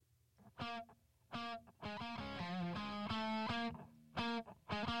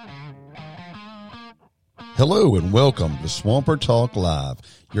Hello and welcome to Swamper Talk Live,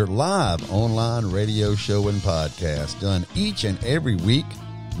 your live online radio show and podcast done each and every week,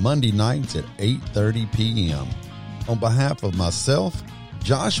 Monday nights at 8:30 p.m. On behalf of myself,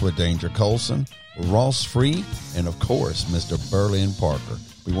 Joshua Danger Colson, Ross Free, and of course, Mr. Berlin Parker,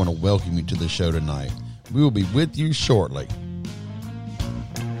 we want to welcome you to the show tonight. We will be with you shortly.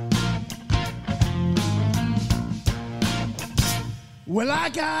 Well, I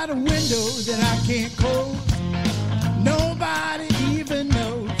got a window that I can't close. Nobody even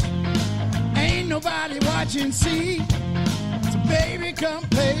knows. Ain't nobody watching, see. So baby, come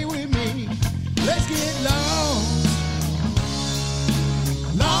play with me. Let's get lost.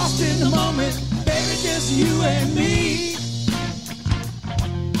 Lost in the moment, baby, just you and me.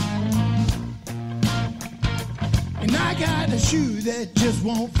 And I got a shoe that just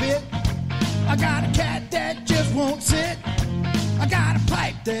won't fit. I got a cat that just won't sit. I got a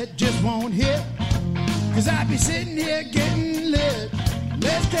pipe that just won't hit. Cause I be sitting here getting lit.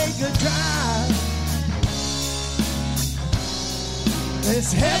 Let's take a drive.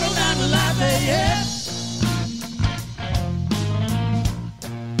 Let's head on down to Lafayette.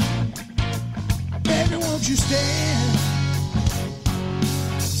 Baby, won't you stand?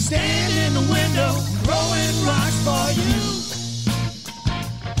 Stand in the window, throwing rocks for you.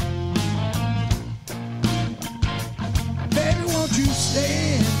 Won't you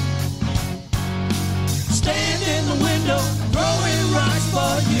stand? Stand in the window, throwing rocks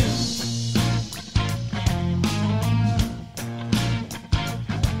for you.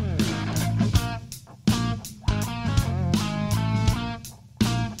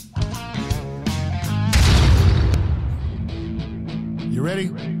 You ready?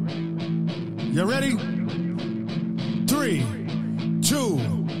 You ready? 3, 2,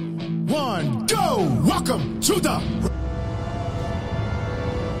 1, go! Welcome to the...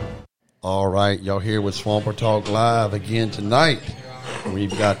 All right, y'all here with Swamper Talk Live again tonight.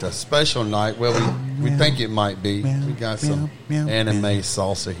 We've got a special night. Well, we think it might be. We got some anime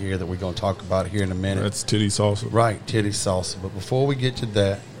salsa here that we're going to talk about here in a minute. That's titty salsa. Right, titty salsa. But before we get to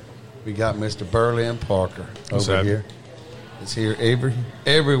that, we got Mr. Berlin Parker over here. It's here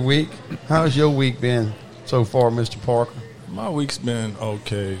every week. How's your week been so far, Mr. Parker? My week's been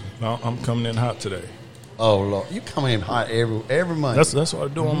okay. I'm coming in hot today. Oh, Lord. You come in hot every Monday. That's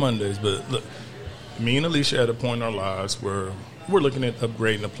what I do on Mondays. But look, me and Alicia at a point in our lives where we're looking at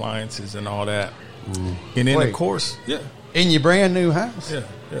upgrading appliances and all that. And then, of course, in your brand new house? Yeah.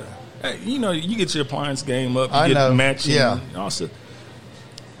 Hey, you know, you get your appliance game up. I get know. matching. Yeah. Also,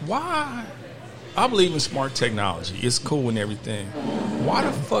 why? I believe in smart technology. It's cool and everything. Why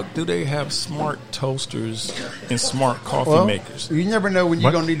the fuck do they have smart toasters and smart coffee makers? You never know when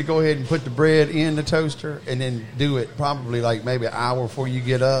you're going to need to go ahead and put the bread in the toaster and then do it probably like maybe an hour before you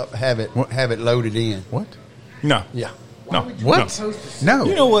get up, have it loaded in. What? No. Yeah. No. What? No.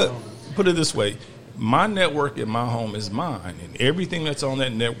 You know what? Put it this way. My network at my home is mine, and everything that's on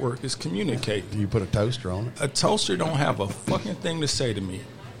that network is communicated. You put a toaster on it? A toaster don't have a fucking thing to say to me.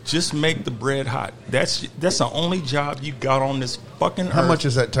 Just make the bread hot. That's the only job you got on this fucking earth. How much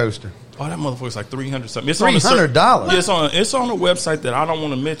is that toaster? Oh, that motherfucker's like $300 something. It's $300? Yeah, it's on a website that I don't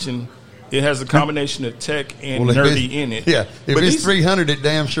want to mention. It has a combination of tech and nerdy in it. Yeah, if it's $300, it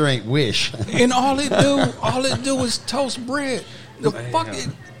damn sure ain't Wish. And all it do is toast bread.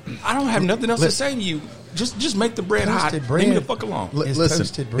 I don't have nothing else to say to you. Just make the bread hot. Leave me the fuck alone.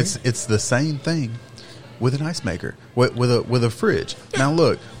 Listen, it's the same thing with an ice maker, with a fridge. Now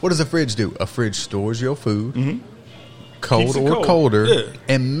look, what does a fridge do? A fridge stores your food, cold or colder,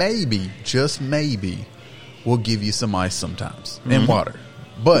 and maybe, just maybe, will give you some ice sometimes and water.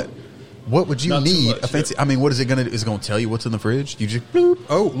 But what would you need a fancy? I mean, what is it going to do? Is it going to tell you what's in the fridge? You just,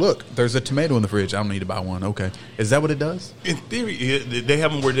 oh, look, there's a tomato in the fridge. I don't need to buy one. Okay. Is that what it does? In theory, they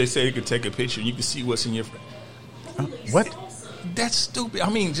have them where they say you can take a picture and you can see what's in your fridge. What? That's stupid. I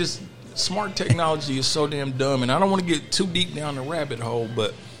mean, just smart technology is so damn dumb, and I don't want to get too deep down the rabbit hole,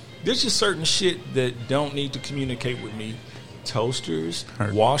 but there's just certain shit that don't need to communicate with me. Toasters,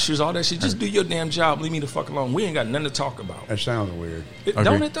 washers, all that shit. Just do your damn job. Leave me the fuck alone. We ain't got nothing to talk about. That sounds weird.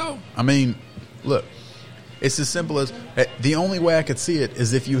 Don't it, though? I mean, look, it's as simple as the only way I could see it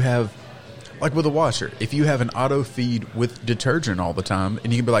is if you have, like with a washer, if you have an auto feed with detergent all the time,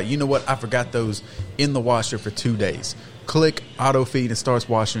 and you can be like, you know what, I forgot those in the washer for 2 days. Click auto feed and starts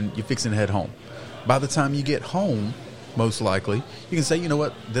washing. You're fixing to head home. By the time you get home, most likely, you can say, you know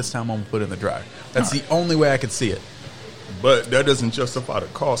what, this time I'm going to put it in the dryer. That's the only way I could see it. But that doesn't justify the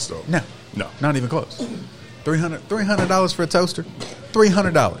cost, though. No, not even close. $300 for a toaster?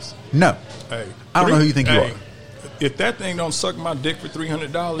 $300. No. Hey, I don't know who you think you are. If that thing don't suck my dick for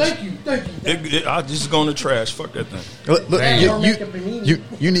 $300, Thank you. I'll just go in the trash. Fuck that thing. Look,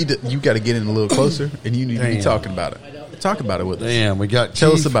 you need to. You got to get in a little closer, and you need to be talking about it. Talk about it with us. Damn, we got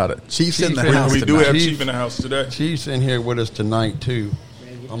Tell Chief. us about it. Chief's in the Chief, house. We do tonight. have Chief in the house today. Chief's in here with us tonight too.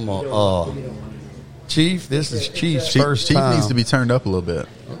 I'm Chief. This is Chief's first Chief time. needs to be turned up a little bit.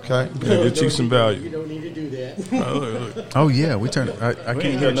 Okay. Yeah, get Chief some value. You don't need to do that. Look. Oh yeah, we turned. I We can't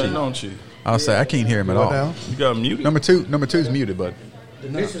ain't hear got nothing Chief. on Chief. I'll say I can't hear him at all. now? You got him muted? Number two's muted, bud. The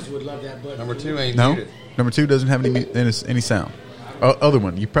missus would love that button. Number 2 ain't No, muted. number 2 doesn't have any sound. Other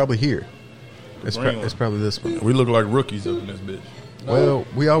one you probably hear. It's probably this one. We look like rookies up in this bitch. Well,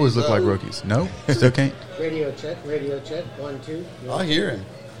 we always look like rookies. No, still can't. Radio check. 1, 2. I hear him.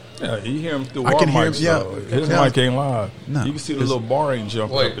 Yeah, you hear him through I our can hear him, mics, yeah. though. His Yeah. mic ain't live. No. You can see the little bar ain't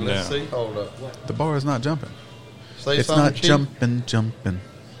jumping Wait, up and let's down. see. Hold up. The bar is not jumping. Say It's something, not Chief. jumping.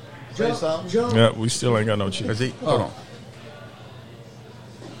 Say something. Jump. Yeah, we still ain't got no Chief. Is he? Hold on.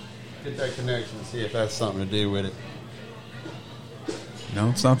 Get that connection and see if that's something to do with it. No,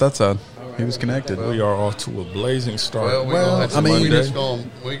 it's not that side. He was connected. We are off to a blazing start. Well,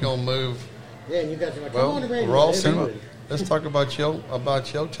 we gonna move. Yeah, and you guys are like, Well, come on the radio. Ross, Everybody. let's talk about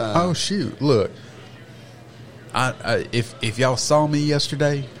your time. Oh shoot! Look, if y'all saw me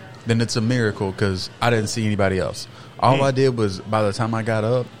yesterday, then it's a miracle because I didn't see anybody else. All I did was by the time I got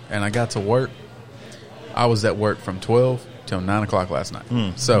up and I got to work, I was at work from 12 till 9 o'clock last night.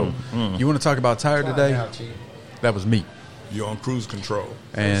 So you want to talk about tired today? That was me. You're on cruise control.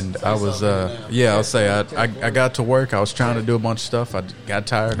 And I was, I'll say I got to work. I was trying to do a bunch of stuff. I got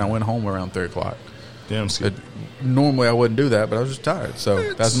tired and I went home around 3 o'clock. Damn, Normally I wouldn't do that, but I was just tired.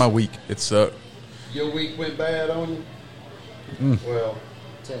 So that's my week. It sucked. Your week went bad on you? Well,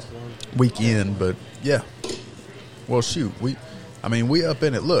 Test 1. Weekend, but yeah. Well, shoot, we up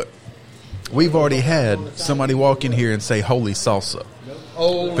in it. Look, we've already had somebody walk in here and say "Holy salsa"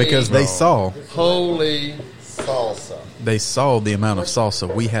 because they saw holy salsa. they saw the amount of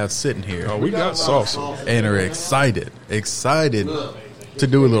salsa we have sitting here Oh, we got salsa. and are excited to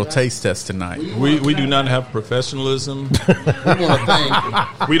do a little taste test tonight. We do not have professionalism. We want to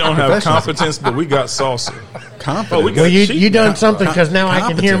thank We don't have competence, but we got salsa. Confidence. Oh, we got Well, you Chief. done something because now I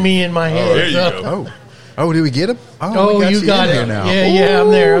can hear competent. me in my head. There you so- go. Oh, did we get him? Oh, we you got in it. here now. Yeah,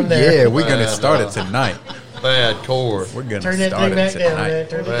 I'm there. Yeah, we're gonna start it tonight. bad chord. We're gonna Turn that start thing back it down, tonight. man.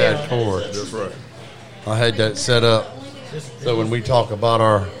 Turn it Bad down. chord. That's right. I had that set up so when we talk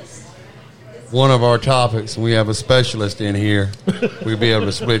about one of our topics and we have a specialist in here, we'll be able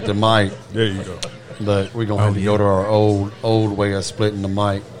to split the mic. There you go. But we're gonna have to go to our old way of splitting the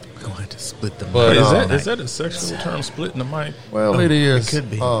mic. We're going to split the But, mic. Is that a sexual term, splitting the mic? Well, it is. It could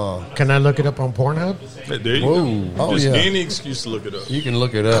be. Can I look it up on Pornhub? There you Whoa. go. Oh, Just yeah. any excuse to look it up. You can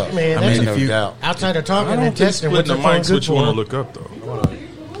look it up. Man, I that's- mean, no if you- doubt. Outside of I talking don't and think testing, what's splitting your the phone mic's good what you want to for? look up, though.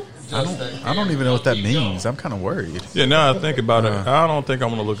 I don't even know what that means. I'm kind of worried. Yeah, now I think about it, I don't think I'm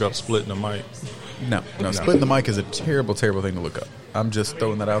going to look up splitting the mic. No, splitting the mic is a terrible, terrible thing to look up. I'm just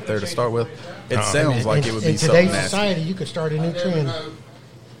throwing that out there to start with. It sounds like it would be in something today's nasty. society, you could start a new trend.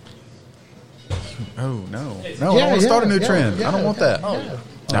 Oh no, I don't want to start a new trend. I don't want that.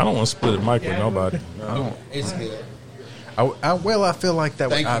 I don't want to split a mic with nobody. I don't. It's good. I feel like that.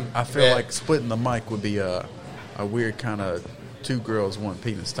 Thank you. I feel Yeah. like splitting the mic would be a weird kind of two girls one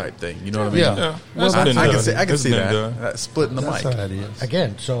penis type thing. You know what I mean? Yeah. Yeah, Well, that's been I can done. see. I can That's see been that. done. Splitting the That's mic. how it is.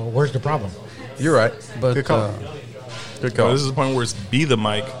 Again, so where's the problem? You're right. But, Good call. Good call. Well, this is the point where it's be the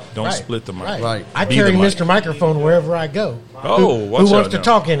mic, don't Right. split the mic. Right. I Be carry the mic. Mr. Microphone wherever I go. Oh, watch Who wants out to now.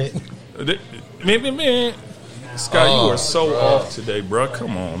 talk in it? Man, Scott, you are so off today, bro.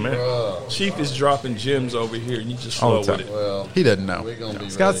 Come on, man. Chief is dropping gems over here, and you just All slow the with time. it. Well, He doesn't know. We're gonna be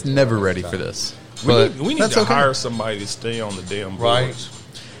Scott's ready never ready for this. but We need That's to okay. hire somebody to stay on the damn Right. boards.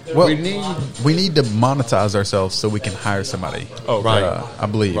 Well, we need we need to monetize ourselves so we can hire somebody. Oh, Right. I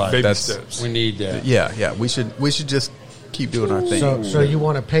believe Right. Baby that's steps. we need that. yeah. We should just keep doing our thing. So you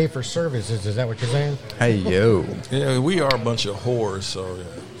want to pay for services? Is that what you're saying? Hey yo, Yeah, we are a bunch of whores, so yeah.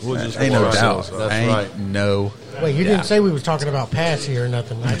 We'll just ain't whore no doubt. ourselves out. That's Ain't right. no. Wait, you didn't say we was talking about passy or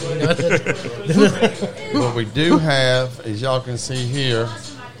nothing. What we do have, as y'all can see here,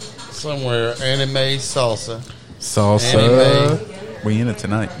 somewhere, Anime Salsa Salsa. Anime. We in it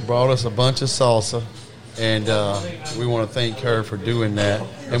tonight. brought us a bunch of salsa, and we want to thank her for doing that.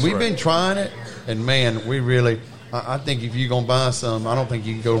 And we've been trying it, and man, we really. I think if you're gonna buy some, I don't think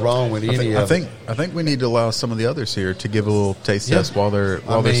you can go wrong with any I of think it. I think we need to allow some of the others here to give a little taste Yeah. test while they're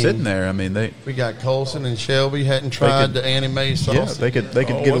I mean, sitting there. I mean they We got Colson and Shelby hadn't tried could- the anime salsa. yeah they could Oh,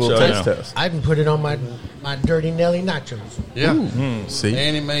 get a little watch out taste now. test. I even put it on my my Dirty Nelly nachos. Yeah. See,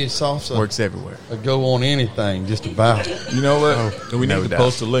 Anime salsa works everywhere. go on anything, just about. You know what? We no need to doubt.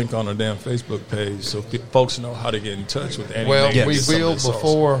 post a link on our damn Facebook page so folks know how to get in touch with Annie. Well, Mae and we get some of will this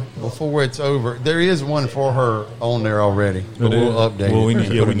sauce. before it's over. There is one for her on there already. But we'll update Well, it. we need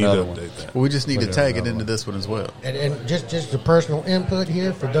to Put another one. update that. Well, we just need to Whatever, tag it another into one. this one as well. And just the personal input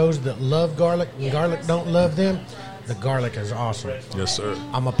here for those that love garlic and garlic don't love them. The garlic is awesome. Yes, sir.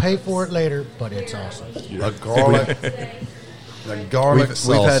 I'm gonna pay for it later, but it's awesome. The garlic, the garlic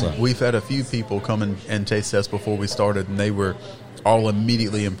salsa. We've had a few people come and taste test before we started, and they were all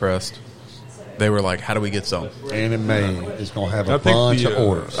immediately impressed. They were like, "How do we get some?" Anime is going to have I a think bunch the, of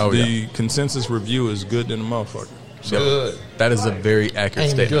orders. Oh, the consensus review is good than a motherfucker. So, Good. That is a very accurate Amen.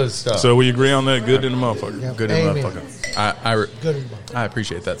 statement. Good stuff. so we agree on that. Good than a motherfucker. Yep. Good Amen. motherfucker. Good. I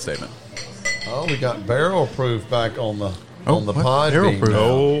appreciate that statement. Oh, we got barrel proof back on the Oh, on the what? pod. Barrel beam proof? now.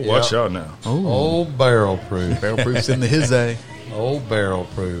 Oh, watch Yep. out now. Old barrel proof. Barrel proof's in the his day. Old barrel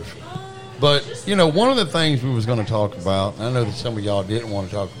proof. But, you know, one of the things we was going to talk about, and I know that some of y'all didn't want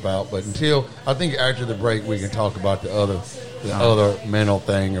to talk about, but until, I think after the break we can talk about the other mental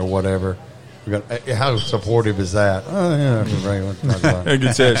thing or whatever. We're gonna, how supportive is that? Oh, yeah, after the break, we'll talk about I it.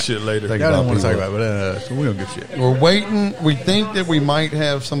 get to that shit later. Think I don't want to talk people. about it, but we don't give a shit. We're waiting. We think that we might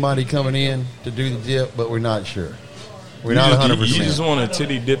have somebody coming in to do the dip, but we're not sure. We're not You 100%. just want a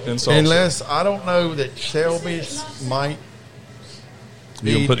titty dipped in salsa. Unless, I don't know that Shelby's might.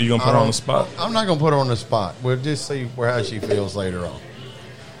 You gonna put her on the spot? I'm not going to put her on the spot. We'll just see how she feels later on.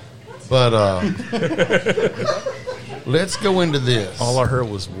 But let's go into this. All I heard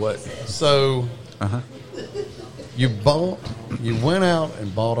was what? So, you went out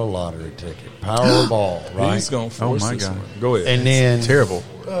and bought a lottery ticket, Powerball, right? He's gonna force my this God. one. Go ahead. And then Terrible.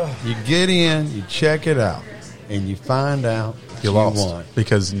 you get in, you check it out, and you find out You you lost won.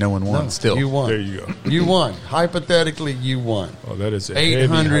 because no one won. No, Still, you won. There you go. You won. Hypothetically, you won. Oh, that is a heavy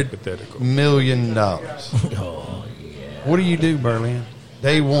 $800 hypothetical. million. Oh yeah. What do you do, Berlin?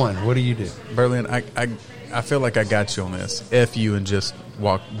 Day one. What do you do? Berlin, I feel like I got you on this. F you and just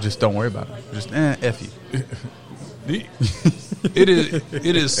walk. Just don't worry about it. Just F you.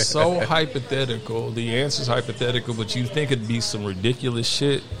 It is so hypothetical. The answer's hypothetical, but you think it'd be some ridiculous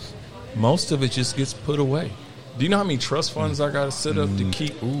shit. Most of it just gets put away. Do you know how many trust funds I got to set up to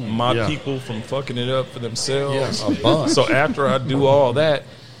keep my yeah. people from fucking it up for themselves? Yes, a bunch. So after I do all that,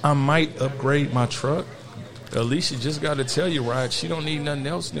 I might upgrade my truck. Alicia just got to tell you, Rod, she don't need nothing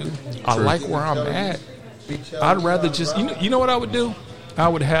else new. I like where I'm at. I'd rather just, you know what I would do? I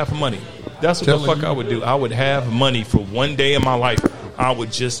would have money. That's what the fuck I would do. I would have money for one day in my life. I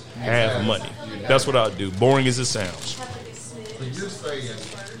would just have money. That's what I'd do. Boring as it sounds. So you're saying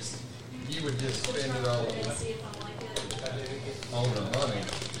you would just spend it on the money.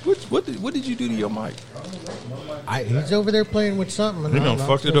 What did you do to your mic? He's over there playing with something. and You done I'm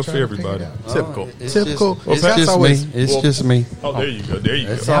fucked still it up for trying to figure everybody. it out. Typical. It's Typical. Just, it's Well, just always- me. It's well- just me. Oh, there you go. There you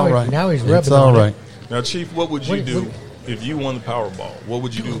It's go. all Now he- right. now he's It's rubbing all on it. right. Now, Chief, what would you Wait, do wait. if you won the Powerball? What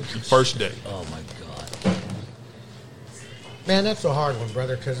would you do first day? Oh my God, man, that's a hard one,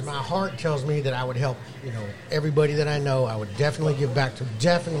 brother. Because my heart tells me that I would help, everybody that I know. I would definitely give back to,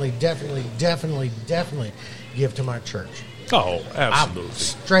 definitely give to my church. Oh, I, absolutely.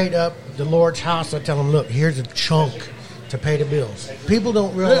 straight up, the Lord's house. I tell them, look, here's a chunk to pay the bills. People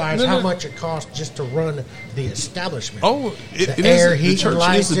don't realize No. how much it costs just to run the establishment. Oh, the it air, is. The heat, church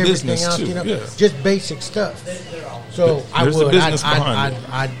lights, is a everything business else. too. Yeah. Just basic stuff. So I There's the would. business behind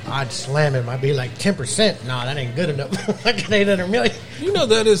I'd slam him. I'd be like 10%. No, that ain't good enough. I got 800 million. You know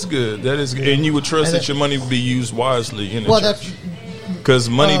that is good. That is, good. And you would trust that your money would be used wisely in the Well, church. that's Because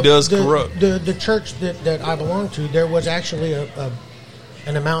money does corrupt. The church that I belong to, there was actually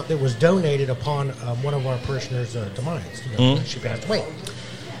an amount that was donated upon one of our parishioners' demise. Mm-hmm. She passed away.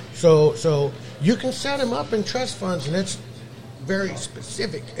 So you can set them up in trust funds, and it's very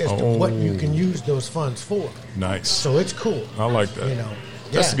specific as to what you can use those funds for. Nice. So it's cool. I like that.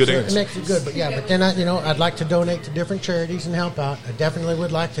 That's Yeah, a good so answer. It makes it good, but then I'd like to donate to different charities and help out. I definitely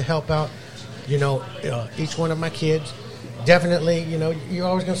would like to help out, each one of my kids. Definitely, you're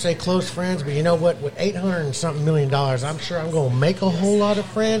always going to say close friends, but you know what? With $800 and something million, I'm sure I'm going to make a whole lot of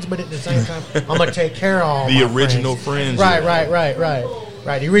friends, but at the same time, I'm going to take care of all The my original friends.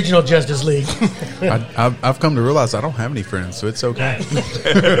 Right. The original Justice League. I've come to realize I don't have any friends, so it's okay.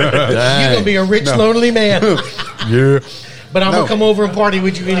 You're going to be a rich, lonely man. Yeah. But I'm going to come over and party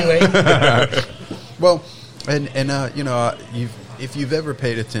with you anyway. Well, and if you've ever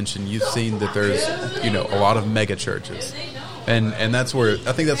paid attention, you've seen that there's a lot of mega churches, and that's where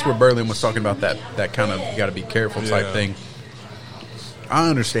I think that's where Berlin was talking about that kind of you got to be careful type Yeah. thing. I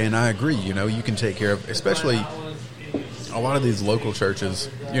understand. I agree. You know, you can take care of, especially a lot of these local churches,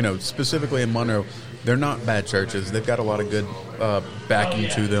 you know, specifically in Monroe, they're not bad churches. They've got a lot of good backing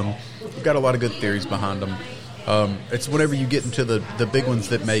to them. They've got a lot of good theories behind them. It's whenever you get into the big ones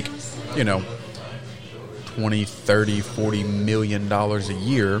that make, you know, $20, $30, $40 million a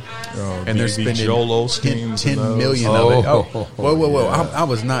year, and they're spending $10 million of it. Oh, whoa! I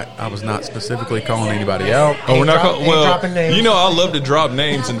was not specifically calling anybody out. Oh, we're not. You know, I love to drop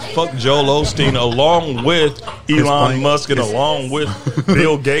names and fuck Joel Osteen along with Elon Musk and along with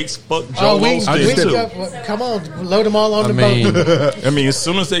Bill Gates. Fuck Joel Osteen too. Come on, load them all on the boat. I mean, as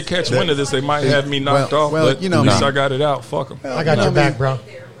soon as they catch wind of this, they might have me knocked off. But you know, at least I got it out. Fuck them. I got your back, bro.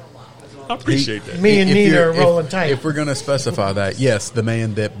 I appreciate that. Me and Nina are rolling tight. If we're going to specify that, yes, the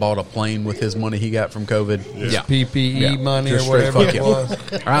man that bought a plane with his money he got from COVID. Yeah. PPE money or whatever it was.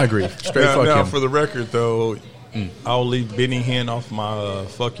 I agree. Straight fuck him. Now, for the record, though, I'll leave Benny Hinn off my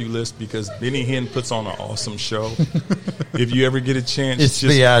fuck you list because Benny Hinn puts on an awesome show. If you ever get a chance, it's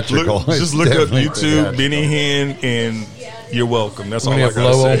theatrical. Just look up YouTube, Benny Hinn, and you're welcome. That's all I got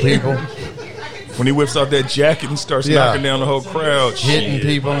to say. People. When he whips out that jacket and starts knocking down the whole crowd, hitting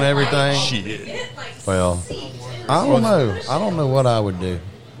people and everything. Shit. Well, I don't know. I don't know what I would do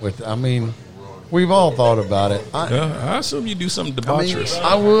with. I mean, we've all thought about it. I assume you do something debaucherous.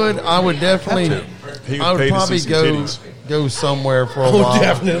 I would definitely. I would probably go somewhere for a while.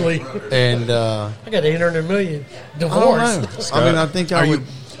 Definitely. And I got $800 million divorce. I don't know. I mean, I think I would.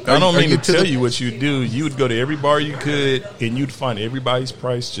 I don't mean to tell you what you'd do. You would go to every bar you could, and you'd find everybody's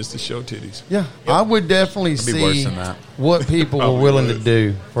price just to show titties. Yeah, I would definitely see what people were willing to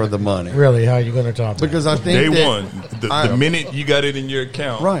do for the money. Really, how are you going to talk? Because I think day one, the minute you got it in your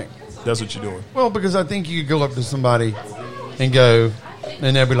account, right? That's what you're doing. Well, because I think you could go up to somebody and go,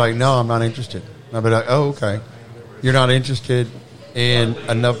 and they'll be like, "No, I'm not interested." And I'll be like, "Oh, okay, you're not interested in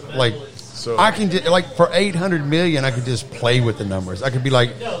enough, like." So I can just, like, for $800 million, I could just play with the numbers. I could be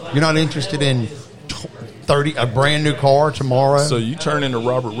like, "You're not interested in a brand new car tomorrow." So you turn into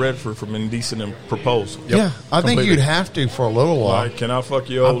Robert Redford from Indecent and Proposal. Yep. Yeah, I think you'd have to for a little while. Like, can I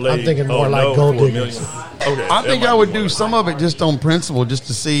fuck your old lady? I'm thinking more like gold diggers. Okay, I think I would do some of it just on principle, just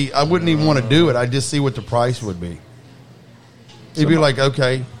to see. I wouldn't even want to do it. I'd just see what the price would be. He'd be like,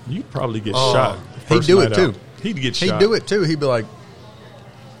 "Okay." You'd probably get shot. He'd do it too. He'd get shot. He'd do it too. He'd be like,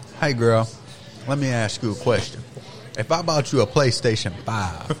 "Hey, girl, let me ask you a question. If I bought you a PlayStation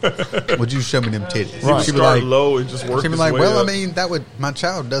 5, would you show me them titties?" Right. She'd be like, low and just work. She'd be like, "Well, I mean, that would. My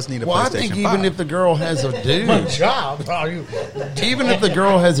child does need a PlayStation 5." I think even if the girl has a dude, even if the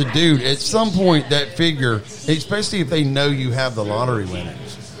girl has a dude, at some point that figure, especially if they know you have the lottery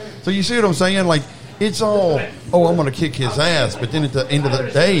winnings. So you see what I'm saying? Like, it's all, "Oh, I'm going to kick his ass," but then at the end of the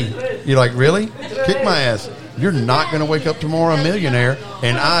day, you're like, "Really? Kick my ass? You're not going to wake up tomorrow a millionaire,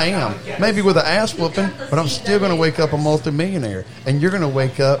 and I am. Maybe with an ass whooping, but I'm still going to wake up a multimillionaire. And you're going to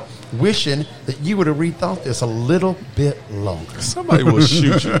wake up wishing that you would have rethought this a little bit longer." Somebody will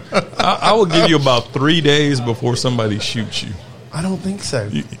shoot you. I will give you about 3 days before somebody shoots you. I don't think so.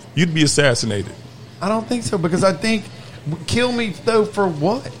 You'd be assassinated. I don't think so, because I think, kill me, though, for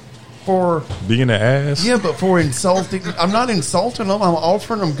what? For being an ass? Yeah, but for insulting. I'm not insulting them. I'm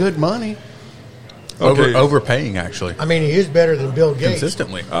offering them good money. Okay. Overpaying, actually. I mean, he is better than Bill Gates.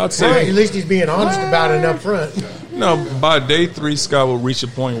 Consistently. I'd say. At least he's being honest about it up front. No, by day 3, Scott will reach a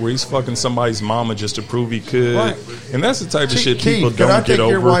point where he's fucking somebody's mama just to prove he could. Right. And that's the type of shit people don't get over. Can I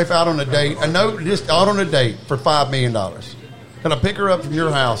take your wife out on a date? Just out on a date for $5 million. Can I pick her up from your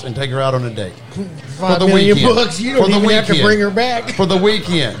house and take her out on a date? $5 million bucks. You don't even have to bring her back. For the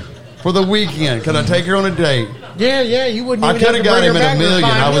weekend. For the weekend. Can I take her on a date? Yeah, you wouldn't even have to bring her back. I could have got him at $1 million.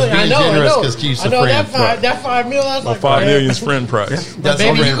 I was being generous because Chief's a friend. That $5 million. I was like, $5 million's friend price. But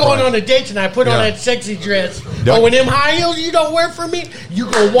baby, you going on a date tonight, put on that sexy dress. Oh, and them high heels you don't wear for me, you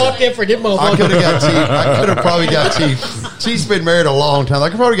gonna walk there for them motherfuckers. I could have got Chief. I could have probably got Chief. Chief's been married a long time. I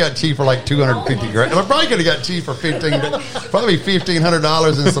could probably got Chief for like $250,000. I probably could have got Chief for probably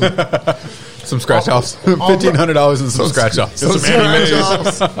 $1,500 and some scratch offs. $1,500 and some scratch offs.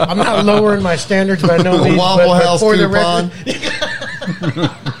 I'm not lowering my standards by no means. Waffle House coupon.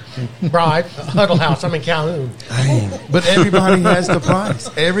 Right, Huddle House. I'm in Calhoun. But everybody has the price.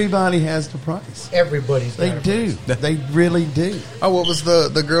 Everybody has the price. Everybody's. They do. They really do. Oh, what was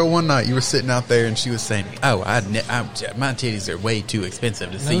the girl one night? You were sitting out there and she was saying, "Oh, my titties are way too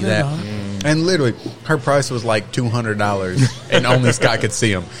expensive to see that." And literally, her price was like $200, and only Scott could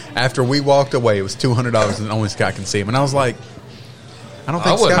see them. After we walked away, it was $200, and only Scott can see them. And I was like, I don't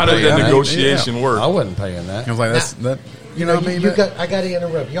think Scott. How did that negotiation work? I wasn't paying that. I was like, that's that. You know what I mean? I got to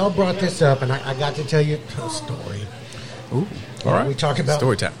interrupt. Y'all brought this up, and I got to tell you a story. Ooh. All right. We talk about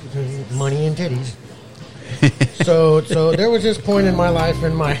Story time. money and titties. so there was this point in my life,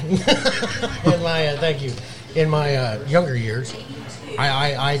 in my younger years,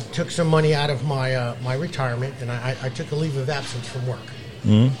 I took some money out of my retirement, and I took a leave of absence from work.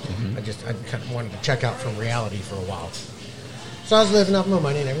 Mm-hmm. I kind of wanted to check out from reality for a while. So I was living off my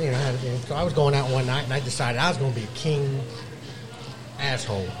money and everything. So I was going out one night, and I decided I was going to be a king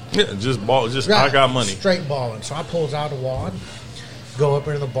asshole. Yeah, just ball. I got money. Straight balling. So I pulls out a wad, go up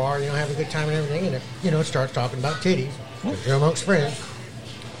into the bar, have a good time and everything, and it starts talking about titties. You're amongst friends.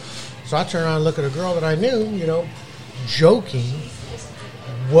 So I turn around and look at a girl that I knew, joking,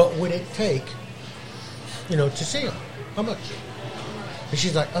 what would it take, to see them? How much? And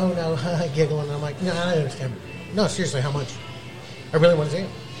she's like, oh, no, giggling. And I'm like, no, I understand. No, seriously, how much? I really want to see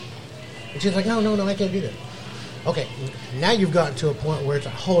them. And she's like, no, I can't do that. Okay, now you've gotten to a point where it's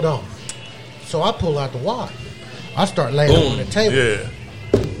like, hold on. So I pull out the wad. I start laying on the table. Yeah.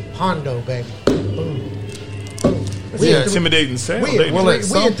 Hondo, baby. Boom. Intimidating sound.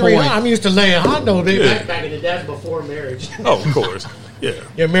 I'm used to laying Hondo, baby. Yeah. Back in the day, before marriage. Oh, of course. Yeah.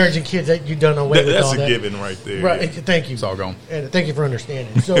 Your marriage and kids, you done away with that's all a that. given right there. Right. Yeah. Thank you. It's all gone. And thank you for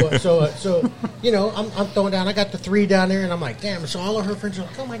understanding. So I'm throwing down. I got the 3 down there, and I'm like, damn. So all of her friends are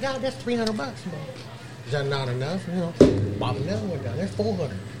like, oh my God, that's $300. Is that not enough? Bob another one down. There's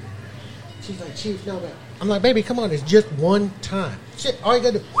 400. She's like, Chief, no, man. I'm like, baby, come on. It's just one time. Shit. All you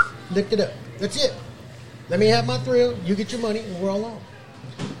got to do, lift it up. That's it. Let me have my thrill. You get your money, and we're all on.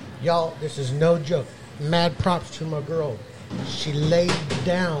 Y'all, this is no joke. Mad props to my girl. She laid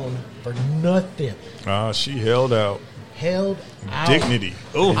down for nothing. She held out. Held out. Dignity.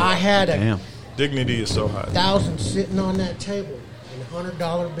 Oh, I had dignity is so high. 1,000 sitting on that table in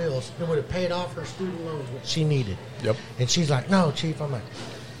 $100 bills. It would have paid off her student loans, what she needed. Yep. And she's like, no, Chief. I'm like,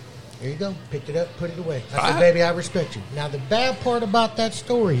 here you go. Picked it up, put it away. I said, baby, I respect you. Now, the bad part about that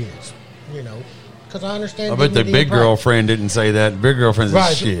story is, because I understand. I bet the big girlfriend didn't say that. Big girlfriend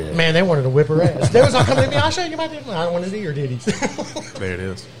said, shit. Man, they wanted to whip her ass. They was all coming to me, I'll show you my titties. I don't want to see your titties. There it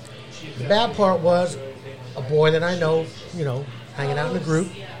is. The bad part was a boy that I know, hanging out in a group.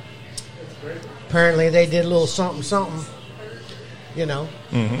 Apparently, they did a little something.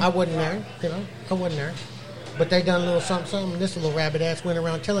 Mm-hmm. I wasn't there, I wasn't there. But they done a little something, and this little rabbit ass went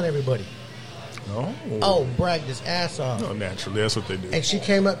around telling everybody. Oh, bragged his ass off. No, naturally, that's what they do. And she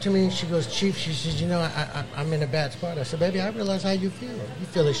came up to me and she goes, Chief, she says, I'm in a bad spot. I said, baby, I realize how you feel. You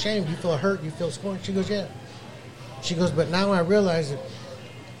feel ashamed, you feel hurt, you feel scorned. She goes, yeah. She goes, but now I realize that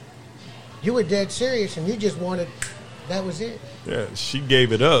you were dead serious and you just wanted, that was it. Yeah, she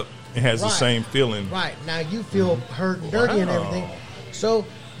gave it up and has the same feeling. Right. Now you feel hurt and dirty and everything. So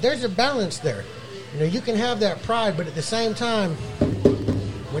there's a balance there. You can have that pride, but at the same time,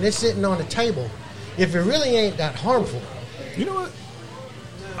 when it's sitting on the table, if it really ain't that harmful. You know what?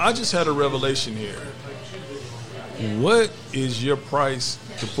 I just had a revelation here. What is your price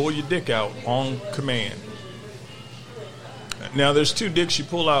to pull your dick out on command? Now, there's 2 dicks you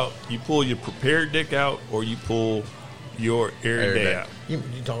pull out. You pull your prepared dick out, or you pull your air day out. You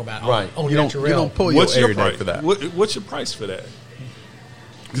talk about right. You don't pull your air day for that. What's your price for that?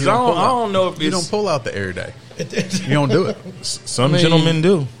 Because I don't know if it's... You don't pull out the air day. You don't do it. Some gentlemen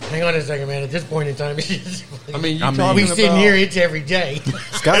do. Hang on a second, man. At this point in time, we sitting here, it's every day.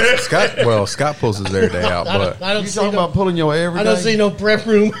 Scott pulls his air day out, but I don't you talking about pulling your every day? I don't see no prep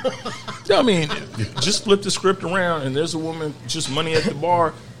room. I mean, just flip the script around, and there's a woman, just money at the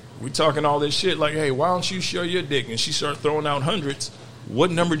bar. We talking all this shit like, hey, why don't you show your dick? And she starts throwing out hundreds.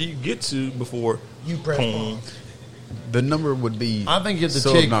 What number do you get to before you press pause? The number would be. I think if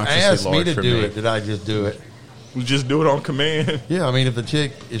the chick asked me to do it, did I just do it? We just do it on command. Yeah, I mean,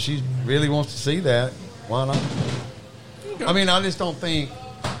 if she really wants to see that, why not? Okay. I mean, I just don't think.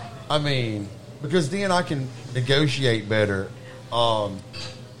 I mean, because then I can negotiate better.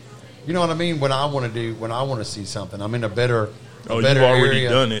 You know what I mean? When I want to do, when I want to see something, I'm in a better. You've already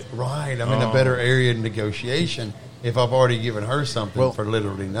done it, right? I'm in a better area of negotiation if I've already given her something for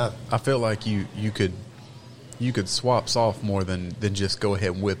literally nothing. I feel like you could swap off more than just go ahead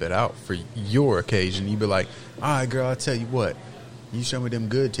and whip it out for your occasion. You'd be like, all right, girl, I tell you what, you show me them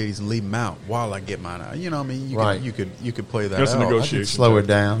good titties and leave them out while I get mine out. You know what I mean? You could play that That's out. A negotiation. Slow it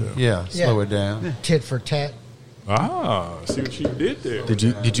down. Yeah, slow it down. Yeah. Tit for tat. See what you did there.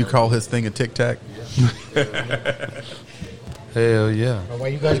 Did you call his thing a tic tac? Hell yeah. Why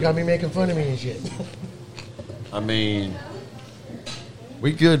you guys got me making fun of me and shit? I mean,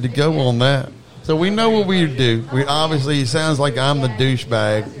 we good to go on that. So we know what we do. We obviously, it sounds like I'm the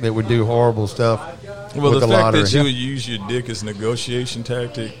douchebag that would do horrible stuff. Well, the fact lottery. that you would use your dick as a negotiation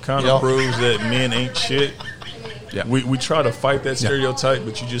tactic kind of proves that men ain't shit. Yeah. We try to fight that stereotype,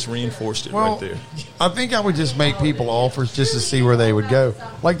 but you just reinforced it right there. I think I would just make people offers just to see where they would go.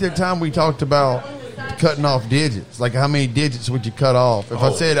 Like the time we talked about cutting off digits. Like how many digits would you cut off? If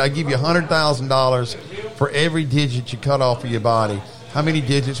I said I give you $100,000 for every digit you cut off of your body, how many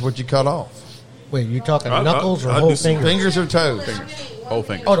digits would you cut off? Wait, you talking knuckles or whole fingers? Fingers or toes? Whole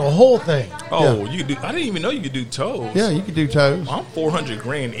finger. Oh, the whole thing. Oh, you could do. I didn't even know you could do toes. Yeah, you could do toes. I'm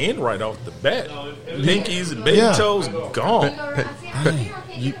 $400,000 in right off the bat. Pinkies and baby toes gone.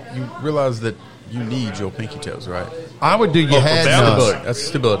 You realize that you need your pinky toes, right? I would do you had Stability. none. That's a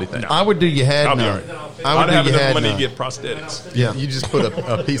stability thing. I would do you had I'll be none. all right. I would I'd have do you enough had money none. to get prosthetics. Yeah. You just put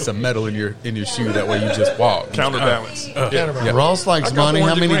a piece of metal in your shoe. That way you just walk. Counterbalance. Counterbalance. Ross likes I got money.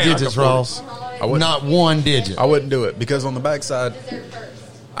 How many $400,000. I digits, can afford Ross? I wouldn't. Not one digit. I wouldn't do it because on the backside,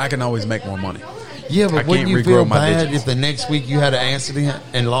 I can always make more money. Yeah, I but can't wouldn't you regrow feel my bad digits. if the next week you had an accident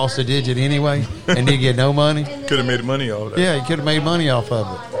and lost a digit anyway and didn't get no money? Could have made money off that. Yeah, you could have made money off of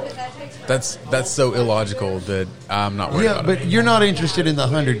it. That's so illogical that I'm not worried Yeah, about but it. you're not interested in the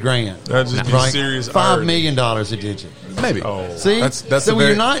 $100,000. That'd just be right? serious $5 irony. million a digit. Maybe. Oh. See, That's so a very-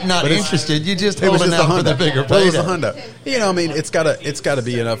 you're not but it's- interested. You're just It was holding just a out for the Honda. bigger Well, it was a payday. Honda. You know, I mean, it's gotta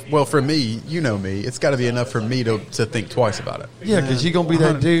be enough. Well, for me, you know me, it's got to be enough for me to think twice about it. Yeah, because you're gonna be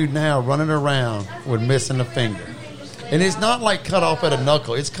that dude now running around with missing a finger, and it's not like cut off at a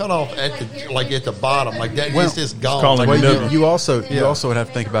knuckle. It's cut off at the bottom, like that. Well, it's just gone. calling Like, it Well, No. you also Yeah. would have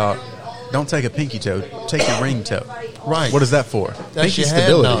to think about. Don't take a pinky toe. Take your ring toe. Right. What is that for? that's pinky your head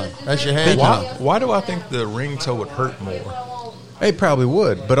stability. none. That's your head Why? none. Why do I think the ring toe would hurt more? It probably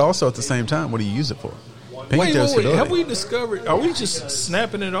would, but also at the same time, what do you use it for? Pinky toe Wait. stability. Have we discovered? Are we just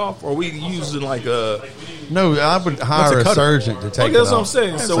snapping it off? Or are we using like a? No, I would hire a cutter? surgeon to take Oh, that's it what I'm off.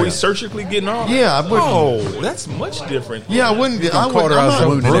 saying. So we surgically getting off? Yeah, I wouldn't- Oh, that's much different. Yeah, I wouldn't. I wouldn't. cauterize I'm not the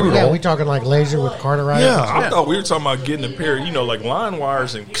wound and brutal. Yeah, we talking like laser with cauterizer. Yeah. I thought we were talking about getting a pair, like line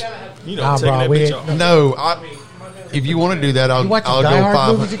wires and, Nah, taking bro, that we bitch ain't- off. No, if you want to do that, I'll You watch go Die Hard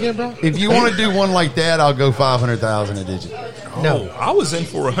 500. movies again, bro? If you want to do one like that, I'll go 500,000 a digit. No. Oh, I was in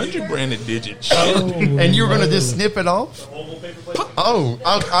for $100,000 a digit. Shit. And you were going to just snip it off? Oh,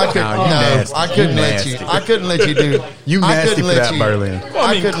 I could. No, you No, nasty. I couldn't You let you. nasty. I couldn't let you do. You I nasty couldn't for let that, you- Berlin. Well,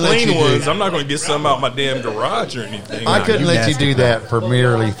 I mean, couldn't let clean you do- ones. I'm not going to get some out my damn garage or anything. I couldn't you let you nasty do for that for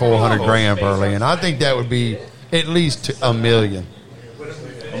merely 400,000, Berlin. I think that would be at least $1 million.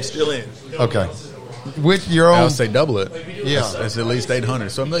 I'm still in. Okay, with your I own. would say double it. Yeah. That's at least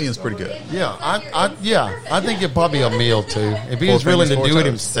 800. So $1 million's pretty good. Yeah, I think it'd probably be a meal too. If he was Four willing to fingers, do four it toes.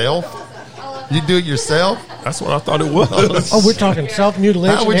 himself, you do it yourself. That's what I thought it was. Oh, we're talking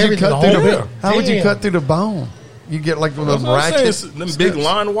self-mutilation. How would you everything, cut the through whole the? bit. How would you Damn. cut through the bone? You get like one of That's them what I'm saying. ratchets. It's them big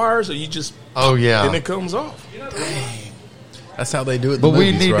line wires, or you just Oh yeah. then it comes off. That's how they do it in But the we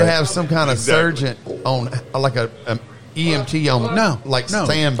movies, need right? to have some kind of Exactly. surgeon on, like a EMT on, No,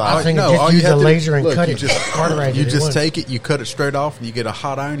 standby. I think just all you use have a to- laser and look, cut you it. Just, Cauterize you it at just once. take it, you cut it straight off, and you get a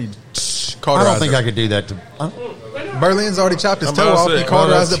hot iron. You I cauterize don't think it. I could do that to. Berlin's already chopped his I'm toe about to off. say, You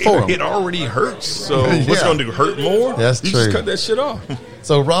cauterized it for It him. already hurts. So Yeah. what's going to do? Hurt more? That's you true. just cut that shit off.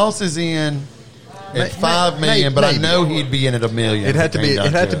 So Ross is in at $5 million, but I maybe. know he'd be in at $1 million. It had if to be. came down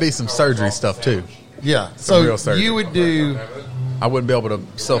It had to it. be some surgery stuff too. Yeah. real So surgery. you would do I wouldn't be able to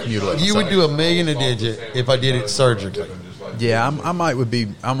self mutilate. $1 million a digit if I did it surgically. Yeah, I might be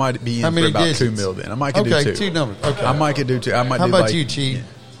in How for many about digits? 2 mil. Then I might could Okay, do 2. two numbers. Okay. I might could do 2. I might. How do about like, you, Chief?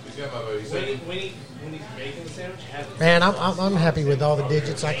 Man, I'm happy with all the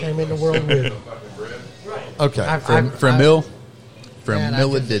digits I came in the world with. Okay. For a mil? For Man, a I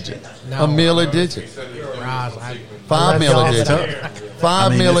mil a just- digit. No, $1 million a digit. Roz, $5 million a y'all, digit. but $5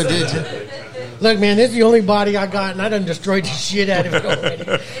 mean, million a it's- digit. Look, man, this is the only body I got, and I done destroyed the shit out of it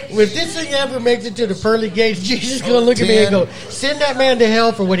already. If this thing ever makes it to the pearly gates, Jesus is going to look at me and go, send that man to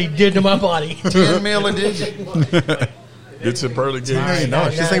hell for what he did to my body. $10 million a digit. It's a pearly gate. All right. No, Now-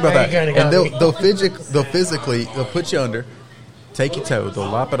 just now- think about now that. you kinda And got me. they'll physically put you under, take your toe, they'll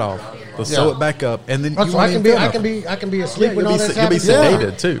lop it off, they'll sew Yeah. it back up, and then Oh, you so won't I even can be, feel I nothing. can be, I can be asleep Yeah, when all you'll this be happens.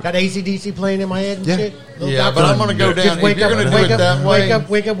 sedated too. Got AC/DC playing in my head and Yeah. shit. Little Yeah, but doctor. I'm going to go down. Just wake If you're up, going to do wake it up, that way,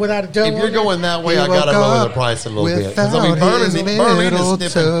 wake up without a toe. if you're on going that way, He I got to woke lower the up price a little bit. Because without Berlin his is little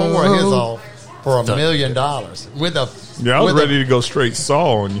snipping 4 of his toe. off for $1 million with a. Yeah, I was with ready to go straight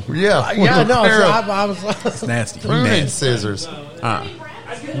saw on you. Yeah, it. Yeah, with no, a pair so of I was. It's nasty. pruning Nasty. scissors. I'm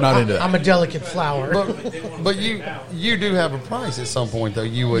not into that. I'm a delicate flower. But you do have a price at some point, though.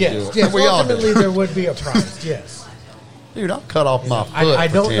 You would do Yes, it. yes. We all Ultimately, do. there would be a price. Yes. Dude, I'll cut off my foot. I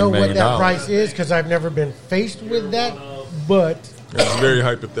for don't $10 know what million. that price is because I've never been faced with that. But It's very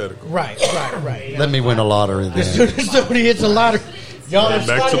hypothetical. right. Let me win a lottery As then. soon as somebody hits a lottery, y'all, if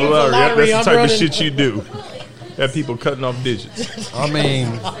Back to somebody the hits a lottery. That's I'm the type of running- shit you do. Have people cutting off digits. I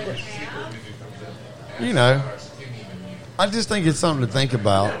mean, you know, I just think it's something to think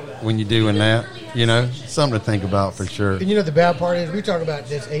about when you're doing that. You know, something to think about for sure. And you know, the bad part is we talk about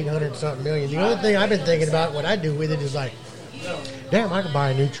this 800-something million. The only thing I've been thinking about, what I do with it is like, damn, I could buy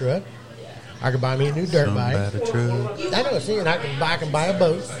a new truck. I could buy me a new dirt bike. I know, see, and I can buy a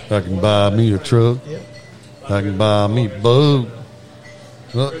boat. I can buy me a truck. Yep. I can buy me a boat.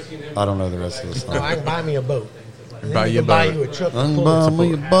 Well, I don't know the rest of the song. No, I can buy me a boat. And Buy then you a buy boat. you a truck. I can full buy of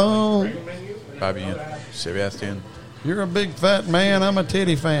me a boat. Fabian, Sebastian. You're a big fat man. I'm a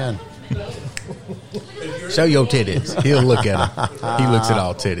titty fan. Show your titties. He'll look at them. He looks at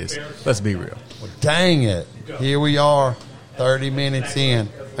all titties. Let's be real. Dang it. Here we are, 30 minutes in.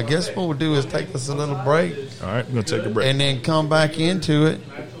 I guess what we'll do is take us a little break. All right, we're going to take a break. And then come back into it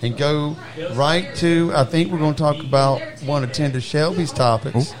and go right to, I think we're going to talk about one of Tender Shelby's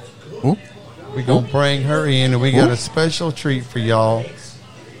topics. Ooh. We're going to bring her in, and we got a special treat for y'all.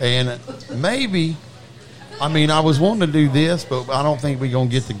 And maybe, I mean, I was wanting to do this, but I don't think we're going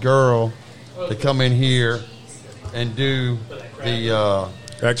to get the girl to come in here and do the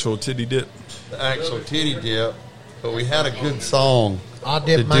Actual titty dip. actual titty dip. But we had a good song I'll to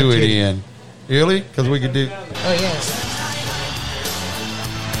dip my do it titty. in. Really? Because we could do... Oh, yeah.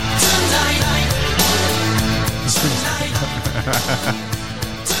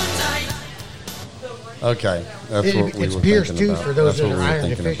 Okay, that's what we It's were Pierce, thinking too, about. for those That's what that are we were iron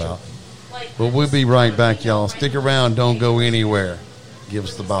thinking deficient. about. But we'll be right back, y'all. Stick around. Don't go anywhere. Give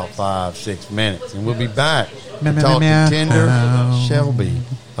us about 5-6 minutes, and we'll be back to talk to Tender Shelby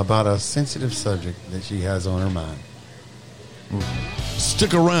about a sensitive subject that she has on her mind.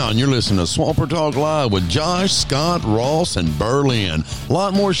 Stick around. You're listening to Swamper Talk Live with Josh, Scott, Ross, and Berlin. A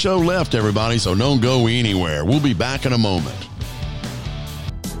lot more show left, everybody, so don't go anywhere. We'll be back in a moment.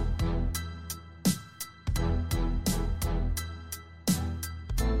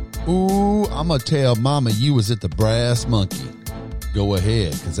 Ooh, I'm going to tell Mama you was at the Brass Monkey. Go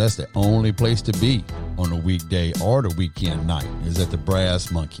ahead, because that's the only place to be on a weekday or the weekend night is at the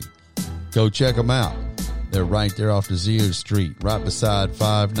Brass Monkey. Go check them out. They're right there off the Zio Street, right beside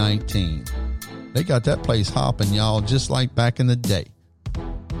 519. They got that place hopping, y'all, just like back in the day.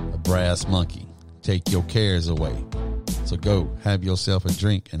 The Brass Monkey. Take your cares away. So go have yourself a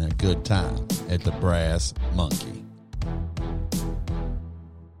drink and a good time at the Brass Monkey.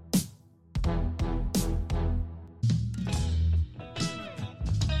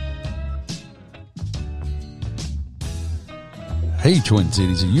 Hey, Twin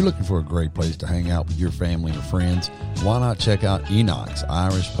Cities, are you looking for a great place to hang out with your family or friends? Why not check out Enoch's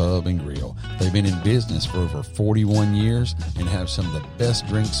Irish Pub and Grill? They've been in business for over 41 years and have some of the best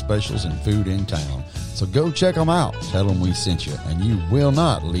drink specials and food in town. So go check them out. Tell them we sent you, and you will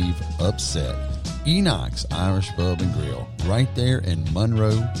not leave upset. Enoch's Irish Pub and Grill, right there in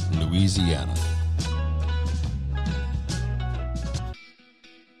Monroe, Louisiana.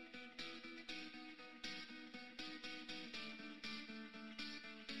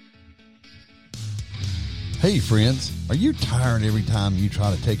 Hey friends, are you tired every time you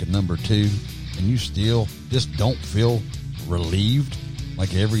try to take a number 2 and you still just don't feel relieved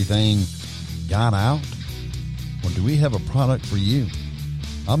like everything got out? Well, do we have a product for you?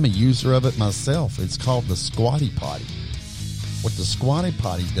 I'm a user of it myself. It's called the Squatty Potty. What the Squatty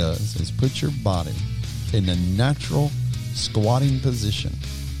Potty does is put your body in a natural squatting position,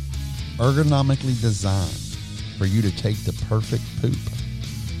 ergonomically designed for you to take the perfect poop.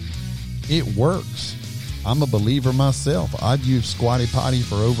 It works. I'm a believer myself. I've used Squatty Potty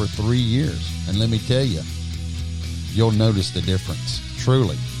for over 3 years. And let me tell you, you'll notice the difference.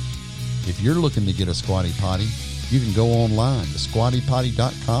 Truly. If you're looking to get a Squatty Potty, you can go online to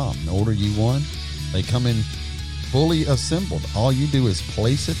squattypotty.com and order you one. They come in fully assembled. All you do is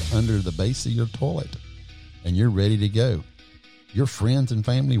place it under the base of your toilet and you're ready to go. Your friends and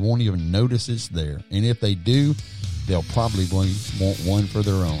family won't even notice it's there. And if they do, they'll probably want one for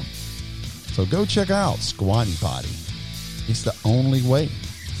their own. So go check out Squatty Potty. It's the only way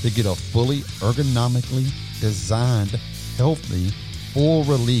to get a fully ergonomically designed, healthy, full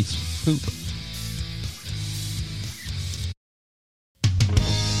release poop.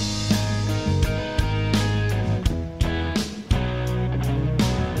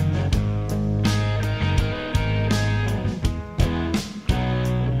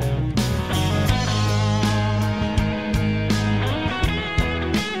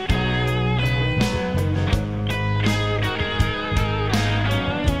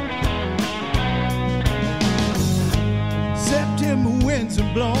 September winds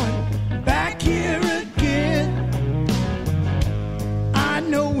are blowing back here again. I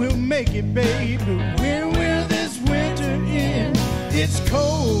know we'll make it, baby. When will this It's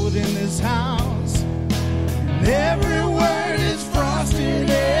cold in this house, and every word is frosted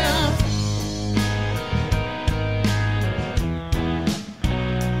air.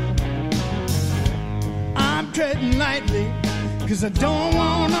 I'm treading lightly, 'cause I don't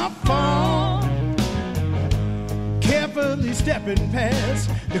wanna fall. Carefully stepping past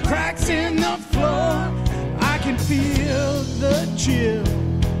the cracks in the floor. I can feel the chill.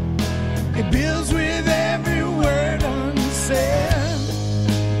 It builds with every word unsaid.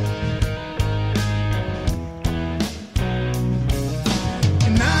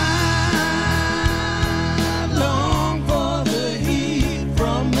 And I long for the heat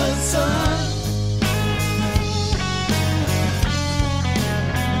from the sun.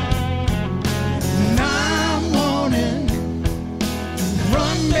 And I'm wanting to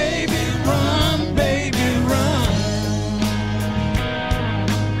run, baby, run, baby, run.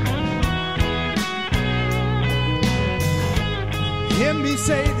 Hear me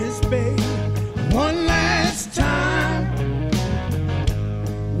say this, babe, one last time.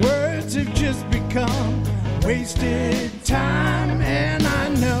 Words have just become wasted time, and I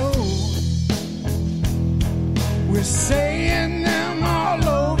know we're saying them all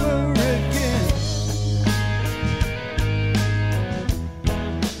over again.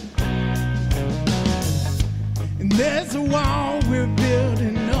 And there's a wall we're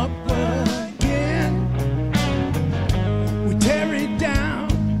building up again. We tear it down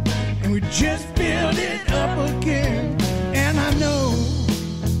and we just build it up again. And I know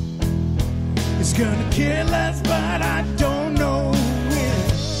it's gonna kill us, but I don't know when.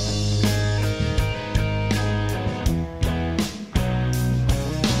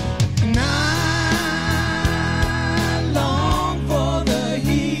 And I long for the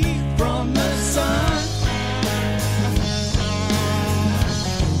heat from the sun.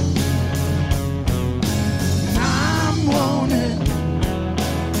 And I'm wanting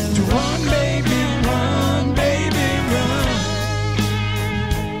to run, baby, run, baby, run.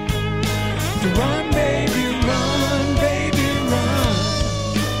 To run, baby, run, baby, run.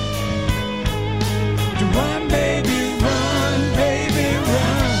 To run, baby, run, baby,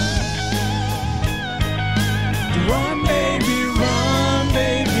 run. To run, baby, run,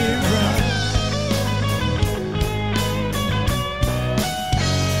 baby, run.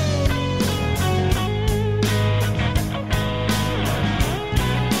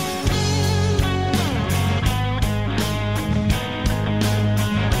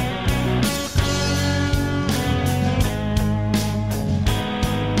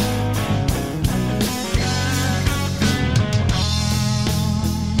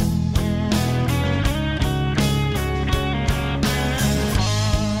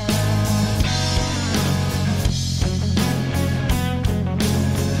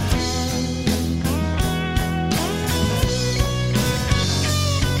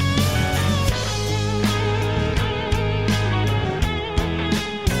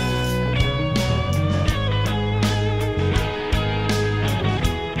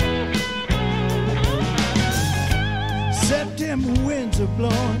 September winds are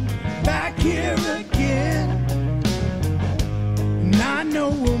blowing back here again. And I know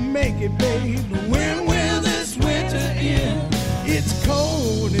we'll make it, babe, but when will this winter end? It's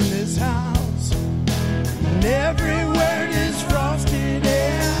cold in this house, and every word is frosted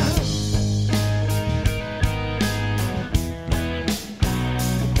air.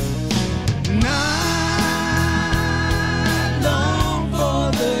 And I long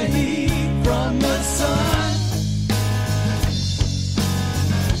for the heat from the sun.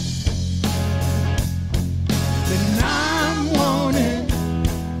 Then I'm wanting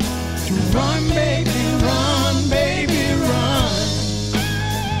to run, baby, run, baby, run.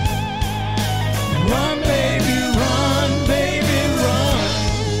 Run, baby, run, baby, run.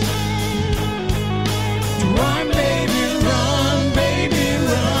 To run, baby, run, baby,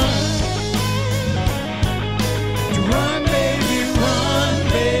 run. To run, baby, run,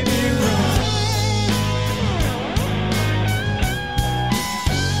 baby, run.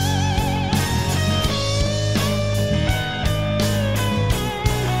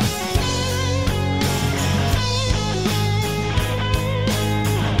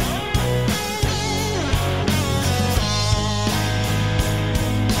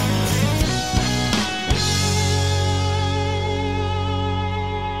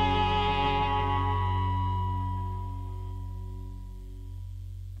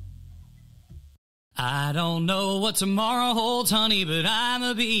 I don't know what tomorrow holds, honey, but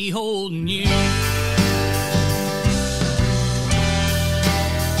I'ma be holding you.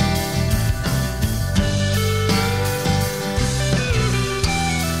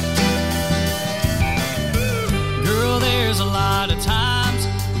 Girl, there's a lot of time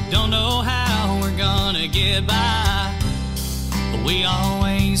get by, but we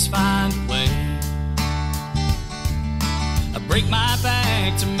always find a way. I break my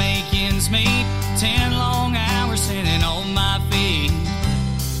back to make ends meet, 10 long hours sitting on my feet.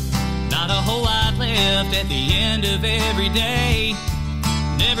 Not a whole lot left at the end of every day,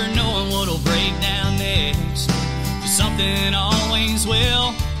 never knowing what'll break down next. But something always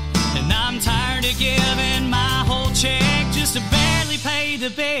will, and I'm tired of giving my whole check just to barely pay the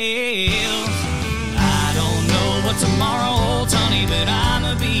bills. I don't know what tomorrow holds, honey, but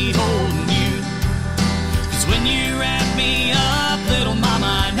I'ma be holding you. 'Cause when you wrap me up, little mama,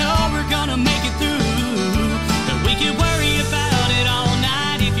 I know we're gonna make it through. And we can worry about it all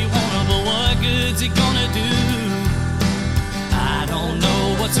night if you wanna, but what good's it gonna do? I don't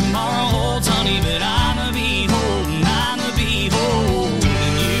know what tomorrow holds, honey, but I'ma be holding you.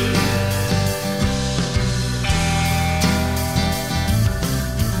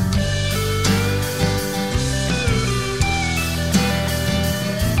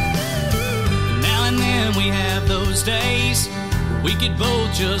 Now and then we have those days where we could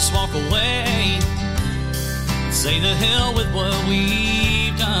both just walk away and say the hell with what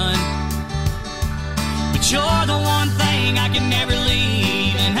we've done. But you're the one thing I can never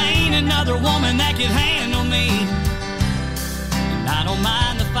leave, and ain't another woman that could handle me. And I don't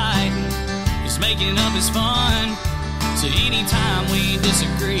mind the fighting, 'cause making up is fun. So anytime we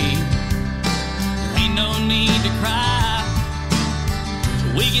disagree, there ain't no need to cry.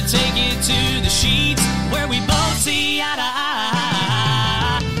 We can take it to the sheets where we both see eye to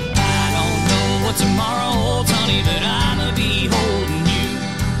eye. I don't know what tomorrow holds, honey, but I'ma be holding you.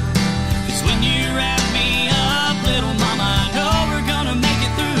 'Cause when you wrap me up, little mama, I know we're gonna make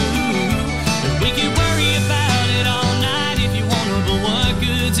it through. And we can worry about it all night if you wanna, but what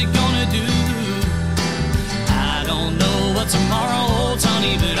good's it gonna do? I don't know what tomorrow holds,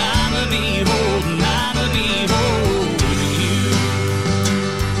 honey, but I'ma be holding you.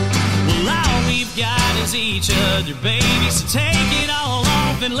 Well, all we've got is each other, baby, so take it all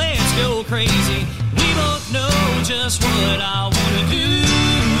off and let's go crazy. We both know just what I wanna do.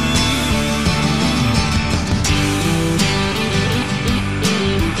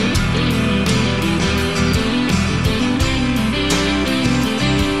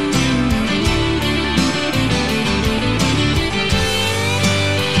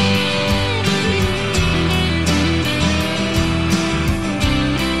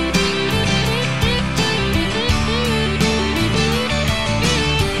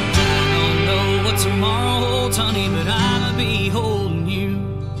 Honey, but I'ma be holding you.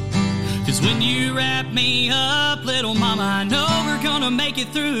 'Cause when you wrap me up, little mama, I know we're gonna make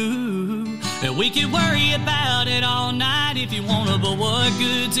it through. And we can worry about it all night if you wanna, but what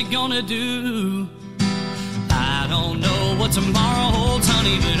good's it gonna do? I don't know what tomorrow holds,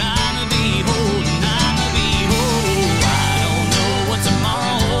 honey, but I'ma be holding, I don't know what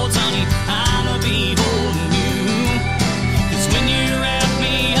tomorrow holds, honey, I'ma be holding you. 'Cause when you wrap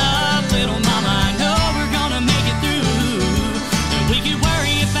me up, little mama, I know we're gonna make it through. And we can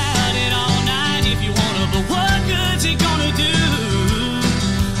worry about it all night if you wanna, but what good's it gonna do?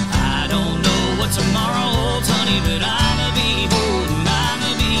 I don't know what tomorrow holds, honey, but I'ma be holding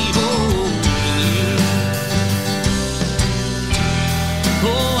you.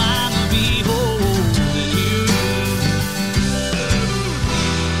 Oh, I'ma be holding you.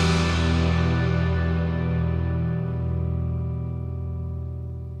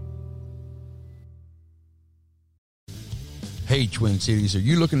 Hey, Twin Cities, are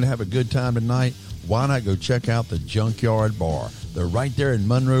you looking to have a good time tonight? Why not go check out the Junkyard Bar? They're right there in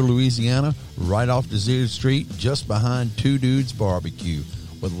Monroe, Louisiana, right off Desert Street, just behind Two Dudes Barbecue,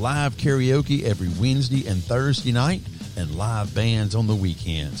 with live karaoke every Wednesday and Thursday night and live bands on the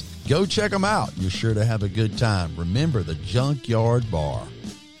weekends. Go check them out. You're sure to have a good time. Remember the Junkyard Bar.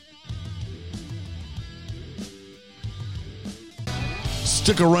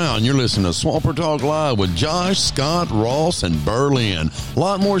 Stick around. You're listening to Swamper Talk Live with Josh, Scott, Ross, and Berlin. A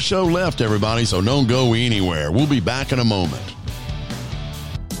lot more show left, everybody, so don't go anywhere. We'll be back in a moment.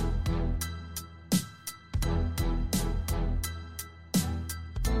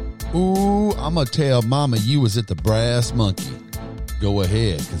 Ooh, I'm going to tell Mama you was at the Brass Monkey. Go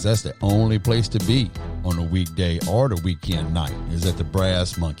ahead, because that's the only place to be on a weekday or the weekend night is at the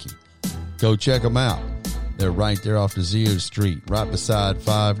Brass Monkey. Go check them out. They're right there off Desert Street, right beside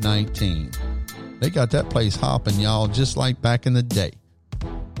 519. They got that place hopping, y'all, just like back in the day.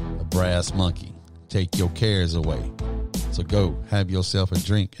 The Brass Monkey. Take your cares away. So go have yourself a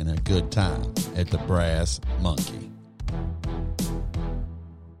drink and a good time at the Brass Monkey.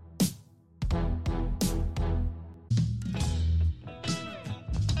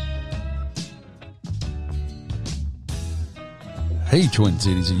 Hey, Twin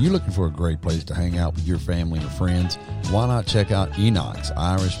Cities, are you looking for a great place to hang out with your family or friends? Why not check out Enoch's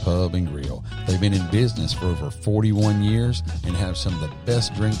Irish Pub and Grill? They've been in business for over 41 years and have some of the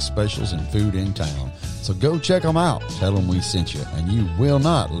best drink specials and food in town. So go check them out. Tell them we sent you, and you will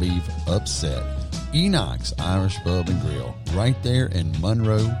not leave upset. Enoch's Irish Pub and Grill, right there in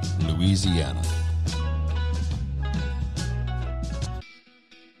Monroe, Louisiana.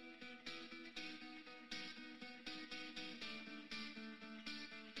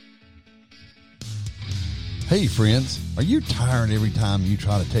 Hey friends, are you tired every time you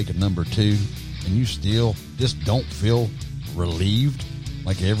try to take a number 2 and you still just don't feel relieved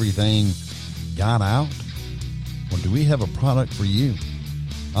like everything got out? Well, do we have a product for you?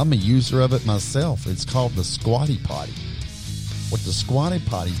 I'm a user of it myself. It's called the Squatty Potty. What the Squatty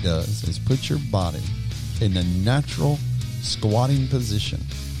Potty does is put your body in the natural squatting position,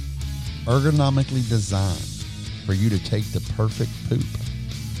 ergonomically designed for you to take the perfect poop.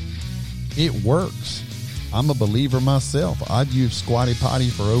 It works. I'm a believer myself. I've used Squatty Potty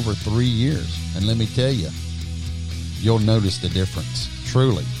for over 3 years. And let me tell you, you'll notice the difference.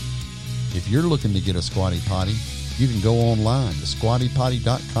 Truly. If you're looking to get a Squatty Potty, you can go online to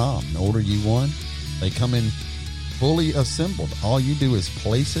squattypotty.com and order you one. They come in fully assembled. All you do is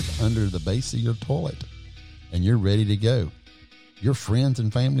place it under the base of your toilet, and you're ready to go. Your friends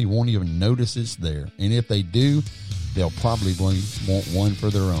and family won't even notice it's there. And if they do, they'll probably want one for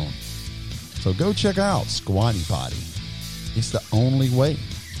their own. So go check out Squatty Potty. It's the only way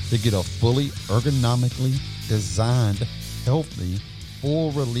to get a fully ergonomically designed, healthy,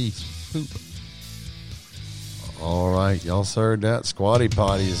 full release poop. All right, y'all heard that. Squatty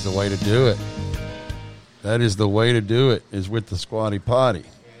Potty is the way to do it. That is the way to do it, is with the Squatty Potty.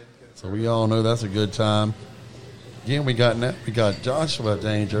 So we all know that's a good time. Again, we got Joshua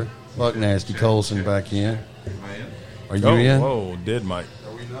Danger, Buck Nasty Colson back in. Are you in? Whoa, dead Mike.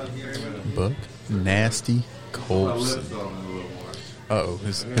 Buck Nasty Colson. Uh-oh,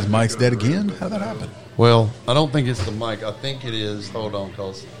 his mic's dead again? How'd that happen? Well, I don't think it's the mic. I think it is. Hold on,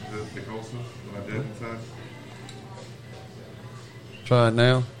 Colson. Is the Colson? Am I dead inside? Try it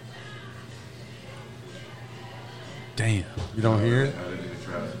now. Damn. You don't hear it? I didn't even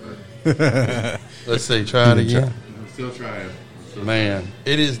try it, but Let's see. Try it again. I'm still trying. Man,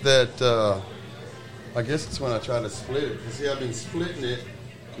 it is that, I guess it's when I try to split it. You see, I've been splitting it.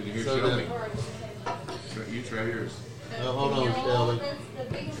 Can you hear So Shelby? You try yours. Hold on, Shelby.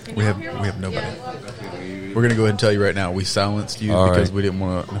 We have nobody. We're gonna go ahead and tell you right now. We silenced you All because right. we didn't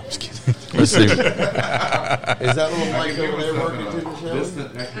want to. No, I'm just kidding. Let's see. Is that little mic over there working too, Shelby?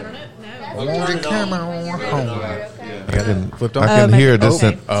 Distant echo. I got it flipped on. I can hear a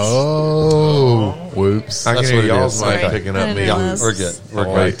distant. Oh, whoops! I can That's hear what it y'all's is. mic Okay. picking up me. Yeah, we're good. We're I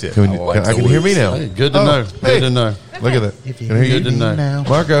good. liked it. Can I you, liked I the can hear me whoops. now. Hey, good to know. hey. Good to know. Look at that. If you Can I hear Good you? to know. now.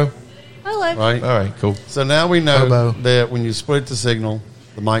 Marco. All Right? right, cool. So now we know Hobo. that when you split the signal,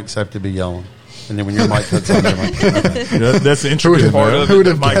 the mics have to be on. And then when your mic cuts on, your mic. That's the intricate part of Who would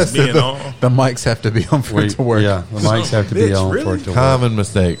it. have The mic's guessed that being on. the mics have to be on for it to work? Yeah, the mics have to be Bitch, on for really? it to work. Common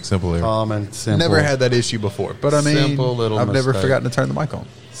mistake. Simple error. Common, simple. Never had that issue before, but I mean, Simple little I've never mistake. forgotten to turn the mic on.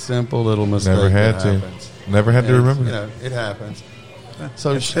 Simple little mistake. Never had that to. happens. Never had to And, remember. You know, it happens.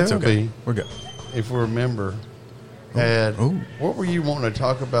 So That's Shelby, okay. We're good. if we remember, had Ooh. what were you wanting to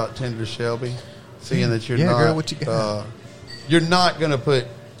talk about, Tender Shelby? Seeing that you're Yeah, not, girl, what you got? You're not going to put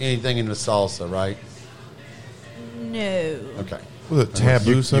anything in the salsa, right? No. Okay. Was it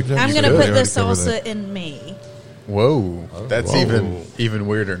taboo subject? I'm You going to could put the already cover salsa that. in me. Whoa, that's Whoa. even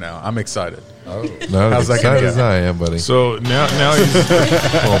weirder now. I'm excited. Oh, Not How's as that gonna excited go? as I am, buddy. So now he's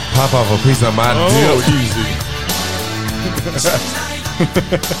Gonna pop off a piece of my dick. easy.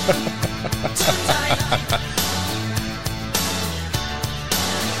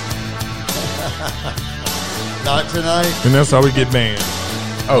 not tonight. And that's how we get banned.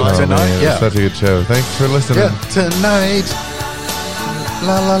 Oh, Oh, tonight? man, Yeah. it's such a good show. Thanks for listening. Yeah, tonight.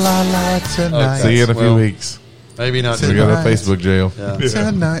 La la la la tonight. Okay. See you in a few Well, weeks. Maybe not We go tonight. to Facebook jail. Yeah.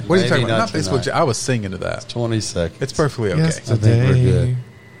 Tonight. What are you talking Maybe about? not Not Facebook. tonight. I was singing to that. 20 seconds. It's perfectly okay. Yes, I think we're today. good.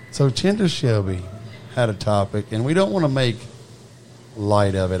 So Tender Shelby had a topic, and we don't want to make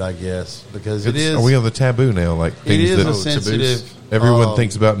light of it, I guess, because it is. Are we on the taboo now? Like It things is that a sensitive. everyone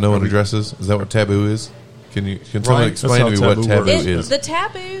thinks about knowing addresses. Is that what taboo is? Can someone Right. explain to That's me how what taboo taboo works. is? The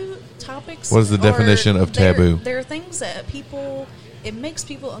taboo topics. What is the definition of taboo? There are things that people. It makes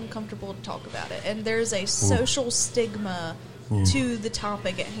people uncomfortable to talk about it, and there's a social stigma to the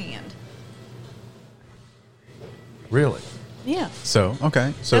topic at hand. Really? Yeah. So,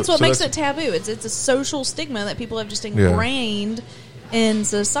 okay. So that's what makes that's- it taboo. It's a social stigma that people have just ingrained in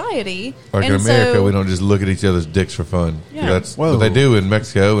society. Like in And America, so, we don't just look at each other's dicks for fun. Yeah. That's Whoa. what they do in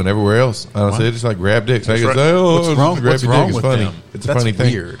Mexico and everywhere else. Honestly, they just like grab dicks. They right. say, "Oh, What's just wrong- grab what's your wrong dick." It's with funny. them? It's a That's funny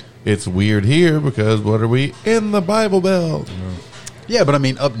thing. weird. It's weird here because what are we in the Bible Belt? Yeah, but I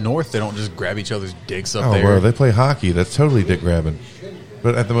mean, up north, they don't just grab each other's dicks up Oh, there. bro, they play hockey. That's totally dick grabbing,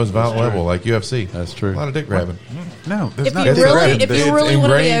 but at the most violent level, like UFC. That's true. A lot of dick grabbing. No, there's If not you dick really- grabbing. if you It's really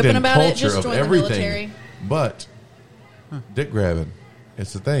wanna be ingrained open in about it, culture just of join the everything. military. But dick grabbing,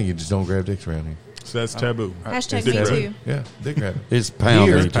 it's the thing. You just don't grab dicks around here. So that's taboo. Hashtag Dick me grabbing. too. Yeah, dick grabbing. It's pound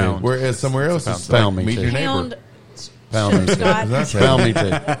Here, me too. Whereas somewhere else, it's Pound like me meet too. your neighbor. Pound. Pound me too. Scott. That's Pound me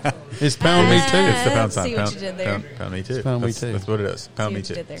too. It's pound me too. It's the pound See sign. what Pound, you did there. pound me too. Pound me That's- too. That's what it is. Pound See me what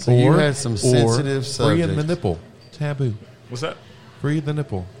you too. did there. So you had some sensitive freeing the subjects. nipple. Taboo. What's that? Free the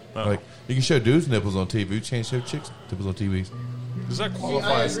nipple. Oh. Like you can show dudes' nipples on TV. You can't show chicks' nipples on TVs. Does that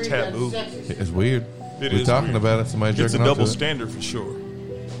qualify as taboo? It's weird. It We're is talking weird. about it. Somebody It's a jerking off double to it. standard for sure.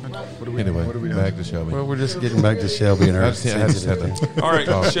 Anyway, back to Shelby. Well, we're just getting back to Shelby and her I just had sensitive. to. All right,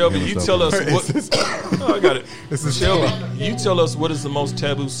 Talk Shelby, to you him tell us about what. Oh, I got it. Shelby, you tell us what is the most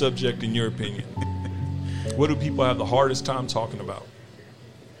taboo subject in your opinion. What do people have the hardest time talking about?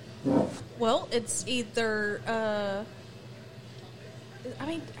 Well, it's either, I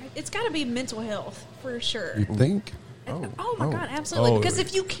mean, it's got to be mental health for sure. You think? Oh my God, absolutely. Oh. Because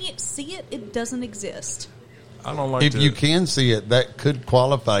if you can't see it, it doesn't exist. I don't like If to. you can see it, that could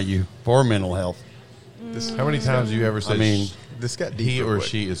qualify you for mental health. How many times have you ever said? I mean, This got deep. he real or quick.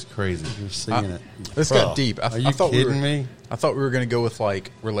 she is crazy. You're seeing it. This Bro, got deep. Are you I thought we kidding were, me? I thought we were going to go with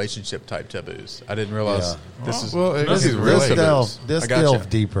like relationship type taboos. I didn't realize this is well, it this is is real related. Let's taboos. delve, let's I gotcha. delve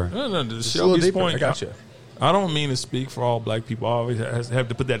deeper. No, to Just a little Shelby's deeper. point, I gotcha. I don't mean to speak for all black people. I always have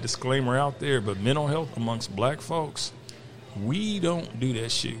to put that disclaimer out there, but mental health amongst black folks, we don't do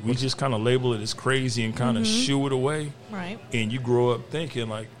that shit. We just kind of label it as crazy and kind of shoo it away. Right. And you grow up thinking,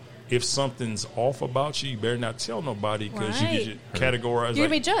 like, if something's off about you, you better not tell nobody because you Right. get categorized. You're like, going to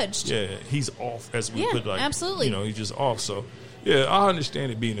be judged. yeah, he's off, as we Yeah, put like, absolutely. you know, he's just off. So, yeah, I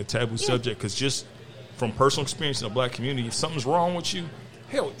understand it being a taboo subject because just from personal experience in the black community, if something's wrong with you,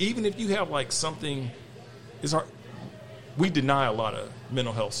 hell, even if you have like something, it's hard. We deny a lot of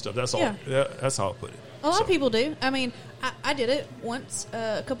mental health stuff. That's all. Yeah. That's how I put it. A lot So, of people do. I mean, I did it once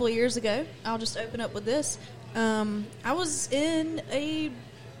a couple of years ago. I'll just open up with this. I was in a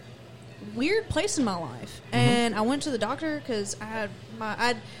weird place in my life, and I went to the doctor because I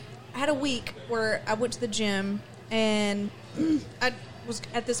had a week where I went to the gym, and I was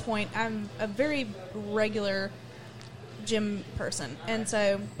at this point I'm a very regular gym person, and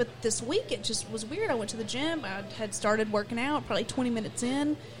so but this week it just was weird. I went to the gym. I had started working out probably 20 minutes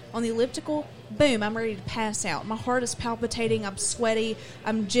in on the elliptical. Boom, I'm ready to pass out. My heart is palpitating. I'm sweaty.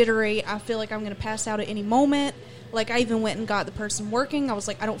 I'm jittery. I feel like I'm going to pass out at any moment. Like, I even went and got the person working. I was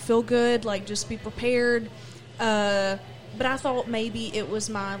like, I don't feel good. Like, just be prepared. But I thought maybe it was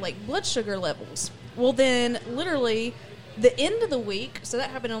my, like, blood sugar levels. Well, then, literally, the end of the week, so that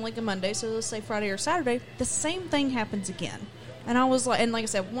happened on, like, a Monday, so let's say Friday or Saturday, the same thing happens again. And I was like, and like I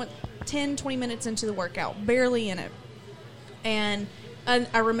said, 10, 20 minutes into the workout, barely in it. And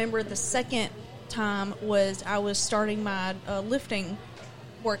I remember the second time was I was starting my lifting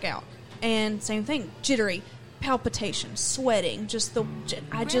workout. And same thing, jittery, palpitation, sweating,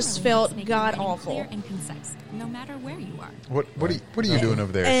 I just felt god awful. Clear and concise, no matter where you are. What are you doing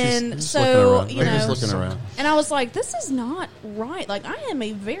over there? And Just so, looking you around. know, Just looking around. and I was like, this is not right. Like, I am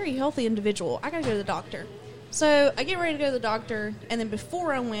a very healthy individual. I got to go to the doctor. So I get ready to go to the doctor, and then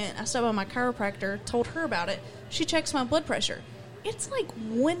before I went, I stopped by my chiropractor, told her about it. She checks my blood pressure. It's like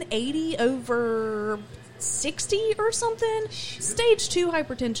 180 over 60 or something. Stage 2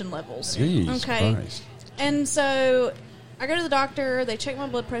 hypertension levels. Jeez okay. Christ. And so I go to the doctor. They check my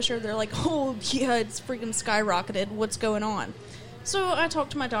blood pressure. They're like, oh, yeah, it's freaking skyrocketed. What's going on? So I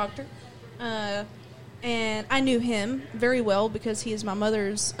talked to my doctor, and I knew him very well because he is my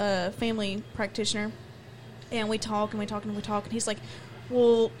mother's family practitioner. And we talk and we talk and we talk. And he's like,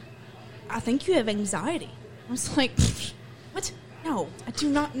 well, I think you have anxiety. I was like, what? No, I do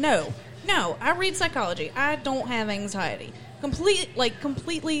not know. No, I read psychology. I don't have anxiety.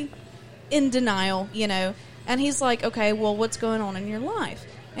 Completely in denial, you know. And he's like, okay, well, what's going on in your life?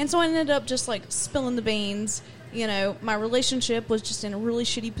 And so I ended up just like spilling the beans. You know, my relationship was just in a really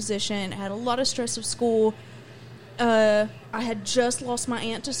shitty position. I had a lot of stress of school. I had just lost my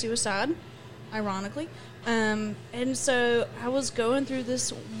aunt to suicide, ironically. And so I was going through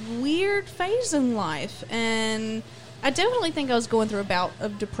this weird phase in life, and I definitely think I was going through a bout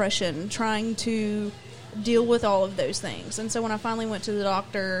of depression, trying to deal with all of those things. And so when I finally went to the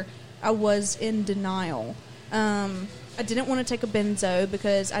doctor, I was in denial. I I didn't want to take a benzo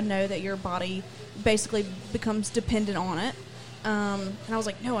because I know that your body basically becomes dependent on it. And I was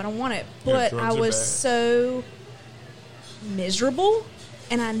like, no, I don't want it. But I was so miserable,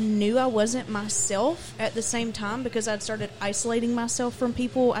 and I knew I wasn't myself at the same time because I'd started isolating myself from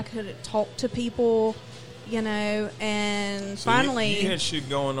people. I couldn't talk to people, and so finally... You had shit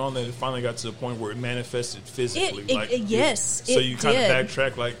going on that it finally got to the point where it manifested physically. So you kind of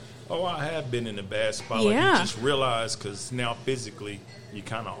backtrack like, oh, I have been in a bad spot. Like you just realize because now physically you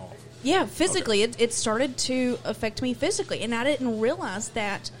kind of off. Yeah, physically. Okay. It started to affect me physically, and I didn't realize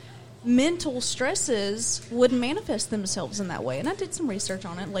that mental stresses would manifest themselves in that way. And I did some research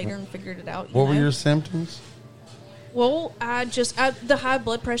on it later and figured it out. What were your symptoms? Well, the high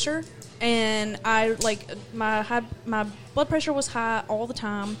blood pressure, and my blood pressure was high all the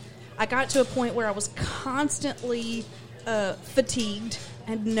time. I got to a point where I was constantly fatigued,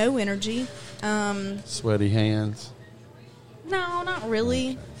 had no energy. Sweaty hands? No, not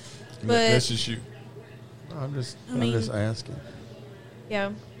really. But that's just you. I'm just asking.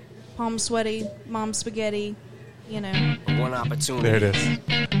 Yeah. Palms sweaty, mom spaghetti, One opportunity. There it is.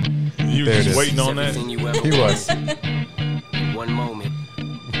 You were just waiting on that? He was. One moment.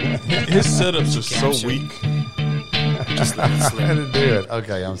 His setups are so weak. Just let it slip. I had to do it.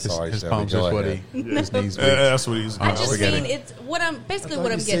 Okay, I'm sorry. His Shelby. palms Go are ahead. sweaty. His knees weak. That's what he's. I just forget mean it. it's what I'm basically I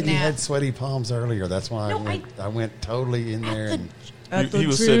what I'm you getting said you at. had sweaty palms earlier. That's why I went totally in there. He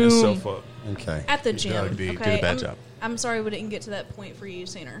was setting himself up. Okay. At the gym. Did Okay, a bad job. I'm sorry we didn't get to that point for you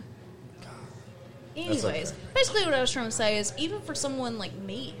sooner. Anyways, basically what I was trying to say is even for someone like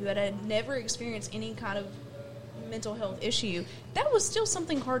me who had never experienced any kind of mental health issue, that was still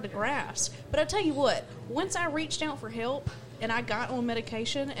something hard to grasp. But I tell you what, once I reached out for help and I got on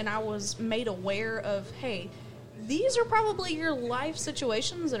medication and I was made aware of, hey, these are probably your life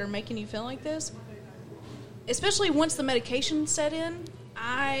situations that are making you feel like this, especially once the medication set in,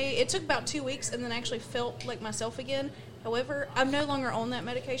 it took about 2 weeks and then I actually felt like myself again. However, I'm no longer on that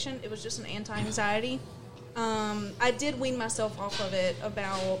medication. It was just an anti-anxiety. I did wean myself off of it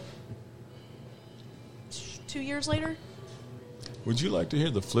about 2 years later. Would you like to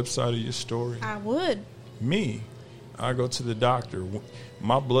hear the flip side of your story? I would. Me, I go to the doctor.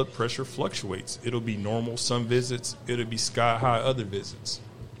 My blood pressure fluctuates. It'll be normal some visits. It'll be sky high other visits.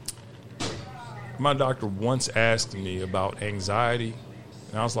 My doctor once asked me about anxiety,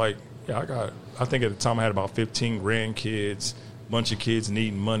 and I was like, yeah, I think at the time I had about 15 grandkids, a bunch of kids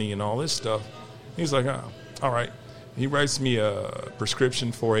needing money and all this stuff. He's like, all right. He writes me a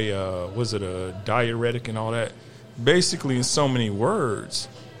prescription for a diuretic and all that. Basically, in so many words,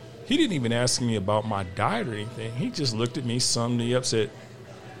 he didn't even ask me about my diet or anything. He just looked at me, summed me up, said,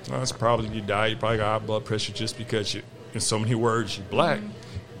 oh, that's probably your diet. You probably got high blood pressure just because in so many words, you're black.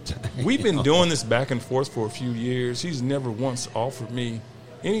 We've been doing this back and forth for a few years. He's never once offered me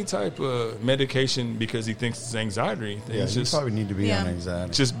any type of medication because he thinks it's anxiety or anything. Yeah, it's you just, probably need to be on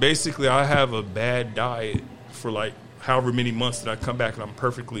anxiety. Just basically, I have a bad diet for like however many months that I come back and I'm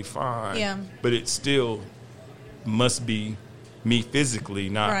perfectly fine. Yeah. But it still must be me physically,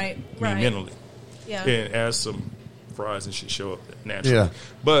 not me mentally. Yeah. And as some fries and shit show up naturally. Yeah.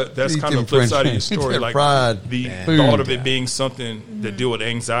 But that's kind of the flip side of your story. Like the thought of it being something to deal with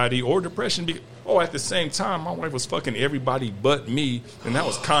anxiety or depression. At the same time, my wife was fucking everybody but me, and that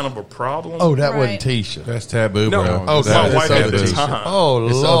was kind of a problem. Oh, that wasn't Tisha. That's taboo, No, bro. oh, my wife at the time. Oh,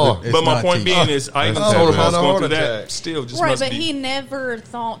 Lord. But my point being is, I even told him I was going through that. Still, just Right, must but be. he never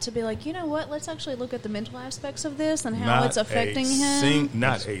thought to be like, you know what, let's actually look at the mental aspects of this and how it's affecting him.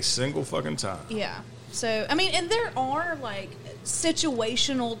 Not a single fucking time. Yeah. So, I mean, and there are, like,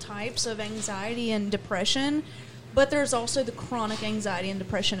 situational types of anxiety and depression, but there's also the chronic anxiety and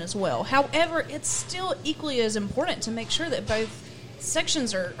depression as well. However, it's still equally as important to make sure that both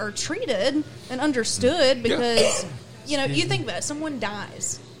sections are treated and understood because, you think about it, someone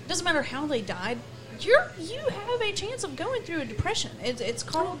dies. It doesn't matter how they died. You have a chance of going through a depression.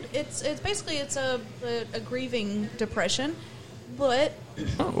 It's basically a grieving depression, but...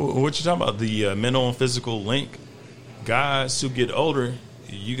 What you talking about? The mental and physical link? Guys who get older,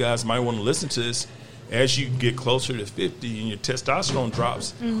 you guys might want to listen to this. As you get closer to 50 and your testosterone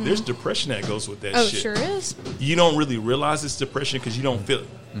drops, there's depression that goes with that shit. Oh, sure is. You don't really realize it's depression because you don't feel it.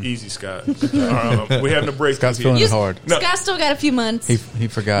 Easy, Scott. We're having a break. Scott's feeling it hard. No. Scott's still got a few months. He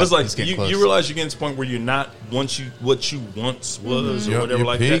forgot. It's like He's getting you close. realize you're getting to the point where you're not what you once was or whatever you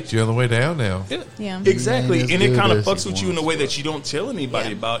like peaked. that. You're on the way down now. Yeah. Exactly. Man, And it as kind good of as fucks he with you in a way that you don't tell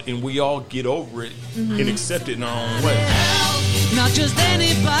anybody about, and we all get over it and accept it in our own way. Not just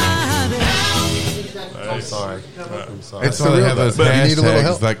anybody. I'm sorry. It's why they have those you need a little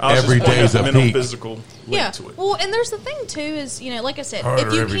help. hashtags like every day's a mental peak. physical Yeah. to it. Well, and there's the thing too is, like I said, Harder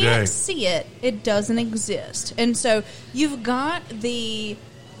if you every can't day. see it, it doesn't exist. And so you've got the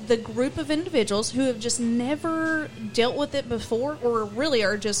group of individuals who have just never dealt with it before, or really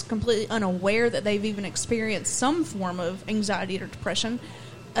are just completely unaware that they've even experienced some form of anxiety or depression.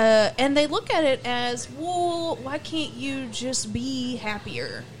 And they look at it as, well, why can't you just be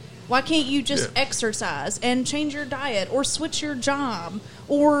happier? Why can't you just exercise and change your diet or switch your job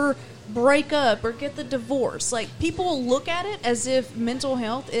or break up or get the divorce? Like, people look at it as if mental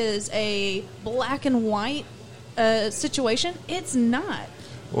health is a black and white situation. It's not.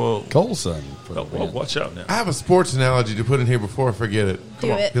 Well, Colson. Watch out now. I have a sports analogy to put in here before I forget it.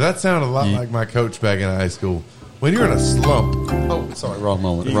 Do it. Because that sounded a lot like my coach back in high school. When you're in a slump. Oh, sorry. Wrong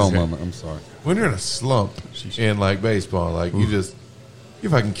moment. I'm sorry. When you're in a slump in like baseball, like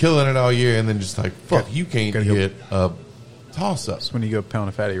you're fucking killing it all year, and then just like fuck, you can't hit a toss up. That's when you go pound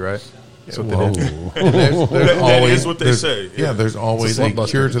a fatty, right? That's what Whoa. they do. There's That always, is what they there's- say. Yeah, there's always a slump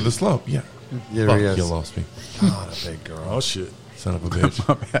buster. cure to the slump. Yeah. Yeah, Fuck, yes. you lost me. God, a big girl. Oh shit! Son of a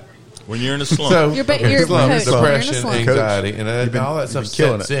bitch. When you're in a slump, So, You're slump, coach. depression, You're in a slump. anxiety, and You've been- all that you've stuff been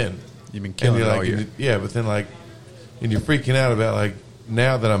killing sets it. in. You've been And killing you're it like, all year. yeah, but then like, and you're freaking out about like,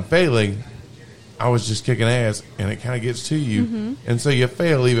 now that I'm failing, I was just kicking ass, and it kind of gets to you, Mm-hmm. and so you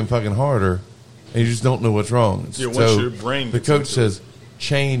fail even fucking harder, and you just don't know what's wrong. Yeah, once so your brain the gets coach into says,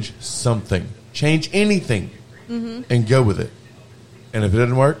 change something, change anything, Mm-hmm. and go with it. And if it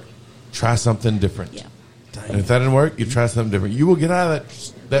doesn't work, try something different. Yeah. And if that didn't work, you try something different. You will get out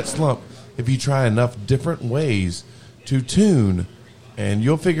of that slump if you try enough different ways to tune, and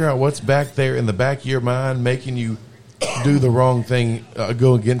you'll figure out what's back there in the back of your mind making you do the wrong thing,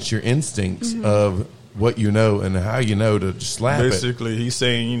 go against your instincts of what you know and how you know to slap basically, he's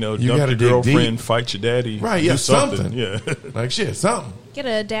saying, You dump gotta your dig girlfriend, deep. fight your daddy, Right, do yeah, something. something. Yeah, it. Like shit, something. Got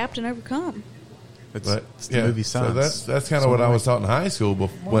to adapt and overcome. It's But the movie Signs. So that's kind of what I was taught in high school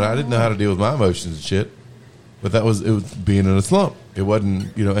when I didn't know how to deal with my emotions and shit. But it was being in a slump. It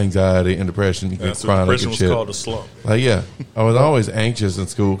wasn't anxiety and depression. yeah so chronic depression and was shit. called a slump. Like, yeah, I was always anxious in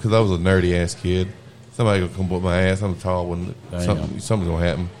school because I was a nerdy ass kid. Somebody gonna come whoop my ass. I'm tall when something's gonna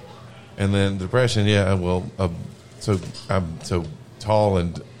happen. And then depression, yeah. Well, I'm so tall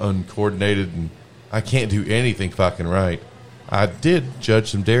and uncoordinated, and I can't do anything fucking right. I did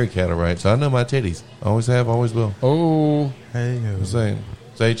judge some dairy cattle right, so I know my titties. Always have, always will. Oh, Hey, I'm saying,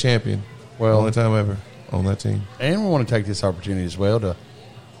 state champion. Well- only time ever on that team. and we want to take this opportunity as well to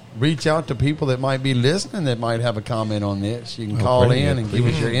reach out to people that might be listening that might have a comment on this. You can call bring in it, and give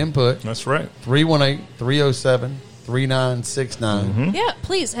us your input. That's right. 318-307-3969. Yeah,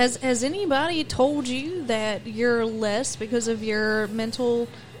 please. Has anybody told you that you're less because of your mental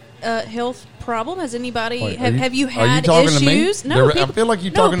health problem? Has anybody Wait, have you are had you talking issues? to me? No, I feel like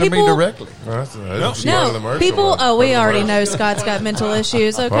you're talking to me directly. That's part of the No, commercial, people. right? Oh, Part we of the already commercial. know Scott's got mental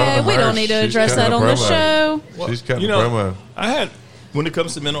issues. Part Okay, of the we don't merch. need to She's address cutting that a on the promo. show. She's cutting You a know, promo. I had, when it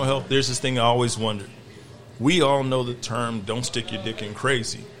comes to mental health, there's this thing I always wondered. We all know the term "don't stick your dick in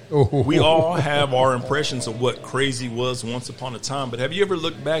crazy." We all have our impressions of what crazy was once upon a time. But have you ever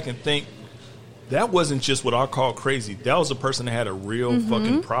looked back and think, that wasn't just what I call crazy. That was a person that had a real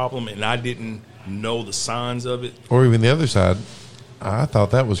fucking problem, and I didn't know the signs of it. Or even the other side, I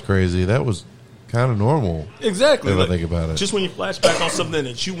thought that was crazy. That was kind of normal. Exactly. If Like, I think about it. Just when you flash back on something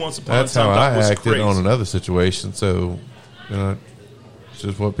that you once upon That's a time how thought I was acted crazy. on another situation. So, it's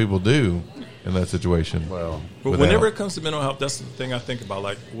just what people do in that situation. Well, But whenever it comes to mental health, that's the thing I think about.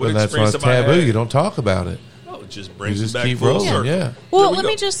 Like, what But that's why experience it's have I taboo. had? You don't talk about it. Oh, it just You brings just it back keep full rolling. circle. Yeah. Well, There we let go.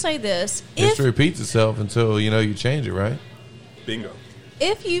 me just say this: History repeats itself until you change it, right? Bingo.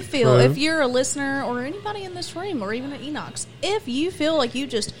 if you feel, True. if you're a listener or anybody in this room or even at Enox, if you feel like you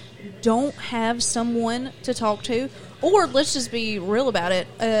just don't have someone to talk to, or let's just be real about it,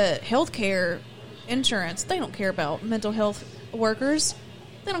 healthcare insurance, they don't care about mental health workers.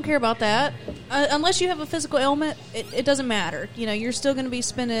 They don't care about that. Unless you have a physical ailment, it doesn't matter. You're still going to be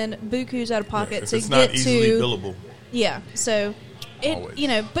spending bukus out of pocket If to it's get not easily to billable. Yeah, so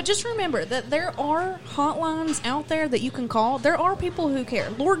but just remember that there are hotlines out there that you can call. There are people who care.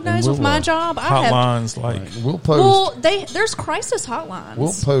 Lord knows with my job, I have Hotlines like We'll post. there's crisis hotlines.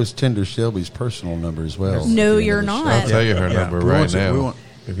 We'll post Tender Shelby's personal number as well. No, at the you're end of the not. I'll tell you her Yeah. number We right want you- now. we want-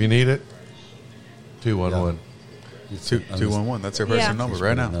 If you need it, 211. 211. That's their personal number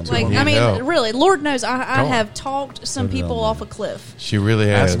right now. Like, I mean, really, Lord knows I have talked some people off a cliff. She really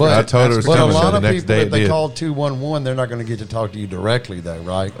has. But I told her it was but a coming, lot so of the next people, day if it they did. call 211, they're not going to get to talk to you directly, though,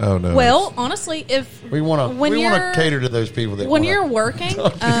 right? Oh no. Well, honestly, if we want to cater to those people that when wanna you're working,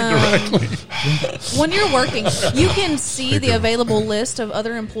 when you're working, you can see the available list of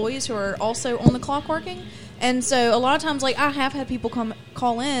other employees who are also on the clock working. And so a lot of times, like, I have had people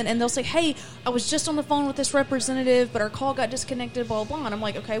call in, and they'll say, hey, I was just on the phone with this representative, but our call got disconnected, blah, blah. And I'm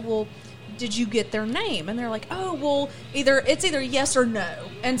like, okay, well, did you get their name? And they're like, oh, well, it's either yes or no.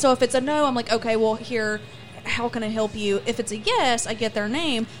 And so if it's a no, I'm like, okay, well, here, how can I help you? If it's a yes, I get their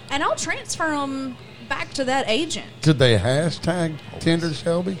name, and I'll transfer them back to that agent. Could they hashtag Tender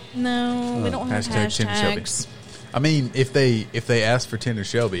Shelby? No, we don't have hashtags. I mean, if they ask for Tender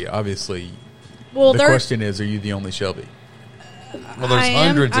Shelby, obviously... Well, the question is, are you the only Shelby? Well, there's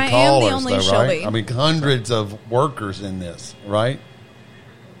hundreds of callers, though, right? Shelby. I mean, hundreds of workers in this, right?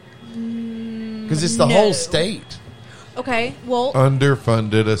 Because it's the whole state. Okay, well...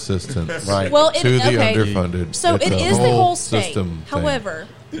 Underfunded assistance. Right. Well, to the underfunded. So it's it is the whole state. System However,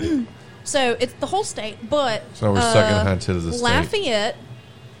 so it's the whole state, but... So we're sucking hindsight as a state. Lafayette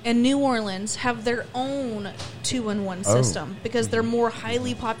and New Orleans have their own 211 system because they're more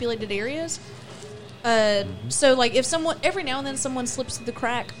highly populated areas. So, like, if someone every now and then someone slips through the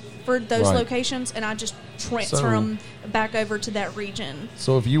crack for those locations, and I just transfer them back over to that region.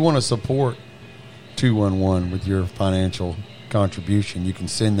 So, if you want to support 211 with your financial contribution, you can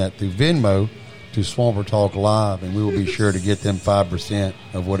send that through Venmo to Swamper Talk Live, and we will be sure to get them 5%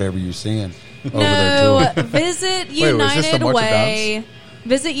 of whatever you send over there to them. Visit United Way.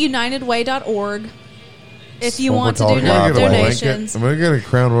 Visit UnitedWay.org. If you want to do donations. Am I going to get a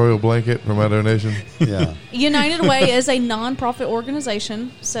Crown Royal blanket for my donation? Yeah. United Way is a non-profit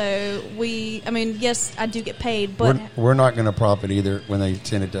organization, so yes, I do get paid, but we're not going to profit either when they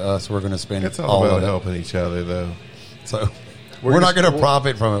send it to us. We're going to spend it's it all about of it. helping each other, though. So we're not going to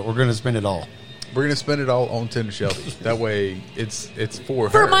profit from it. We're going to spend it all. We're going to spend it all on Tender Shelby. That way, it's for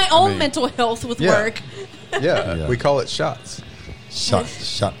her. my own mental health with work. Yeah, we call it shots.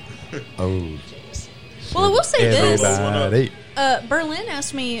 Shot. Oh. Well, I will say Everybody. this. Berlin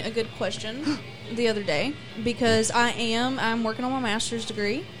asked me a good question the other day because I'm working on my master's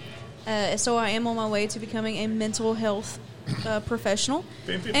degree, so I am on my way to becoming a mental health professional.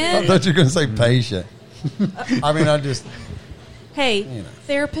 I thought you were going to say patient. I mean, Hey,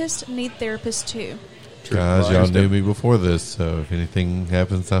 therapists need therapists too. Guys, y'all knew me before this, so if anything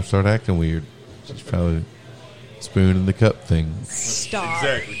happens, I start acting weird. Just probably spoon in the cup thing. Stop.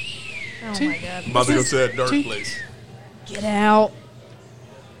 Exactly. Oh my God. I'm about to go to that dark place. Get out.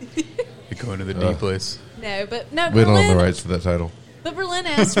 You're going to the deep place. No, we don't have the rights to that title. But Berlin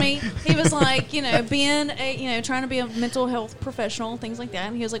asked me, he was like, trying to be a mental health professional, things like that.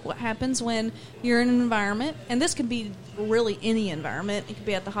 And he was like, what happens when you're in an environment, and this could be really any environment. It could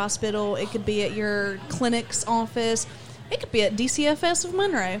be at the hospital. It could be at your clinic's office. It could be at DCFS of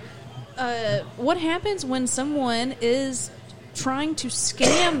Monroe. What happens when someone is trying to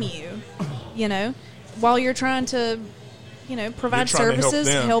scam you, while you're trying to, provide services,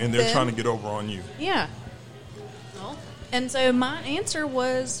 help them. And they're trying to get over on you. Yeah. And so my answer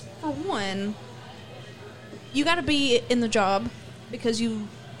was, for one, you got to be in the job because you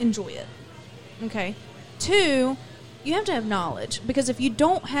enjoy it. Okay. Two, you have to have knowledge, because if you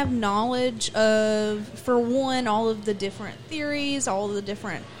don't have knowledge of, for one, all of the different theories, all of the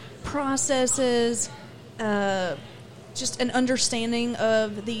different processes, just an understanding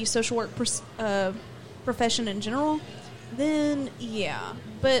of the social work profession in general, then yeah.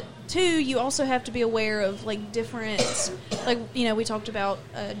 But two, you also have to be aware of different, we talked about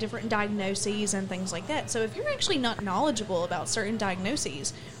different diagnoses and things like that. So if you're actually not knowledgeable about certain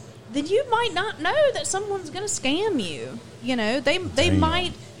diagnoses, then you might not know that someone's going to scam you. They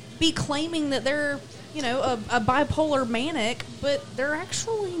might be claiming that they're a bipolar manic, but they're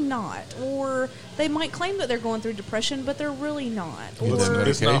actually not. Or they might claim that they're going through depression, but they're really not. Or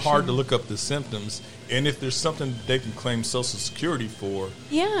it's not hard to look up the symptoms, and if there's something they can claim Social Security for,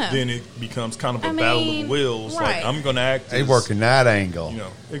 then it becomes kind of a battle of wills. Right. Like, I'm going to act. They work in that angle.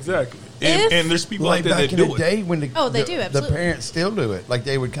 Exactly. And there's people like that that do it. Day when they do, absolutely. The parents still do it. Like,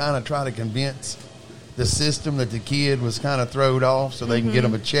 they would kind of try to convince the system that the kid was kind of throwed off so they can get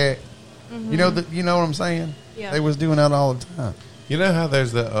them a check. Mm-hmm. You know what I'm saying? Yeah. They was doing that all the time. You know how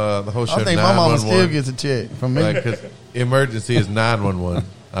there's the whole show. I think my mama still gets a check from me. Because emergency is 911.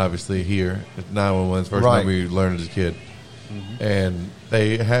 Obviously, here 911 is the first number we learned as a kid, and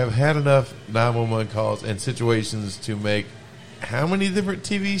they have had enough 911 calls and situations to make how many different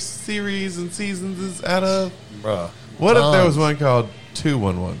TV series and seasons is out of? What if there Tons. was one called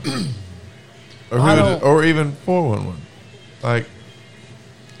 211? Or even 411? Like,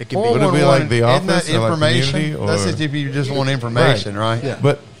 It could would it be like the Isn't that office or like information? community? Or, That's if you just want information, right? Yeah.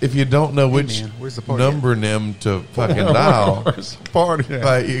 But if you don't know which man, where's the party number them to fucking dial, Party.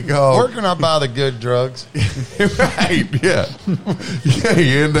 like you call. Where can I buy the good drugs? Right, yeah. Yeah,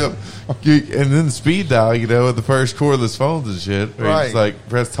 you end up, and then speed dial, with the first cordless phones and shit. Where Right. You just like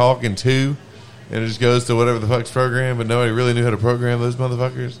press talking 2, and it just goes to whatever the fuck's programmed, but nobody really knew how to program those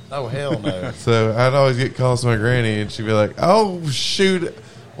motherfuckers. Oh, hell no. So I'd always get calls from my granny, and she'd be like, "Oh shoot,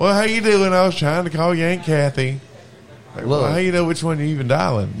 well, how you doing? I was trying to call you Aunt Kathy. Like, Look. well, how you know which one you're even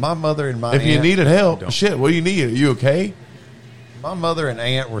dialing? My mother and my If you aunt, needed help, shit, what do you need? Are you okay? my mother and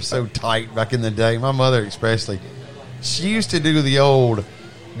aunt were so tight back in the day. My mother especially. She used to do the old,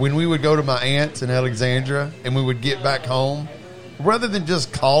 when we would go to my aunt's in Alexandria and we would get back home, rather than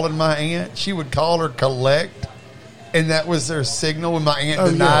just calling my aunt, she would call her collect. And that was their signal when my aunt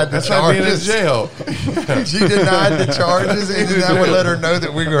denied the That's like being in charges. jail. She denied the charges, and then that would let her know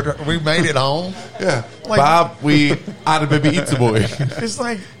that we made it home. Yeah, Like- Bob, we out of baby eats a boy. It's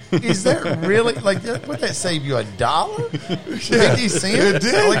like, is that really like? Would that save you $1? 50 cents? It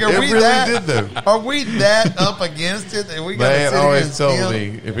did. Like, It really that? did, though. Are we that up against it that we got to Man sit here always and told steal?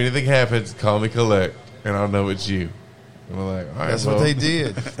 me, if anything happens, call me collect, and I'll know it's you. And I'm like, all right, That's well, what they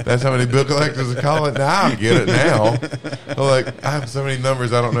did. That's how many bill collectors are calling. Now I get it now. I'm like, I have so many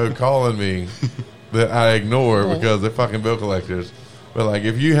numbers I don't know calling me that I ignore because they're fucking bill collectors. But like,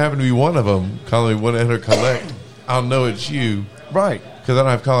 if you happen to be one of them calling me 1-800-COLLECT, I'll know it's you. Right. Because I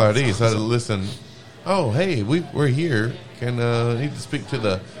don't have caller ID, so I had to listen. Oh, hey, we're here. Can need to speak to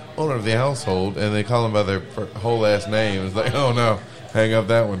the owner of the household, and they call them by their whole last name. It's like, oh no, hang up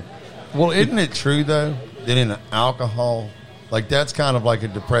that one. Well, isn't it true though that in alcohol, like that's kind of like a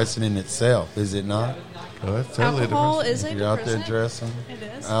depressant in itself, is it not? Oh, that's totally Alcohol different. is a You're out there depressant. dressing,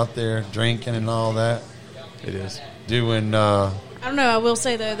 It is. out there drinking and all that, It is. doing. I don't know. I will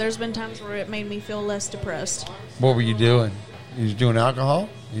say though, there's been times where it made me feel less depressed. What were you doing? You was doing alcohol?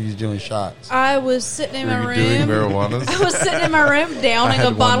 You was doing shots? I was sitting in my Were you doing room. marijuana? I was sitting in my room downing had a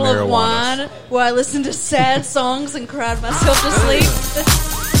one bottle of marijuana. wine while I listened to sad songs and cried myself to sleep.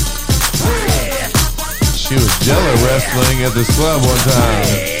 She was Jello wrestling at this club one time.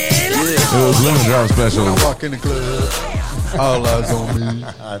 It was Lemon Drop Special. I walk in the club, all eyes on me.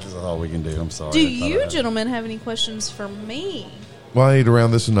 That's all we can do. I'm sorry. Do I thought you I- gentlemen have any questions for me? Well, I need to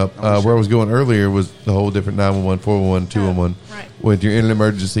round this one up. Where I was going earlier was the whole different 911, 411, 211. Right. With your in an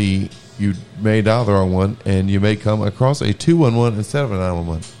emergency, you may dial the wrong one, and you may come across a 211 instead of a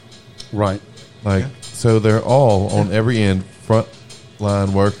 911. Right. Like, so they're all on every end front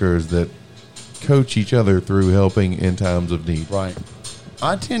line workers that coach each other through helping in times of need. Right.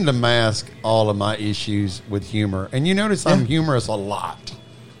 I tend to mask all of my issues with humor, and you notice I'm humorous a lot.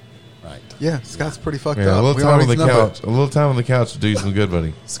 Right. Yeah, Scott's pretty fucked Yeah, a up. little We time on always the know couch. A little time on the couch to do some good,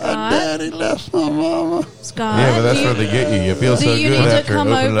 buddy. Scott? Daddy left my mama. Scott, Yeah, but that's do where they get you. You feel do so you good need to after come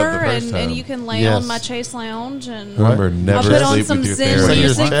opening over up the first and time. you can lay Yes. on my Chase Lounge and Remember, I'll never put on sleep some with your Zen Say your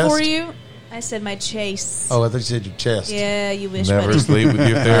therapist. music chest? for you? I said my Chase. Oh, I thought you said your chest. Yeah, you wish. Never buddy. sleep with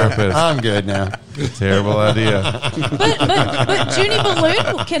your therapist. I'm good now. Terrible idea. But Junie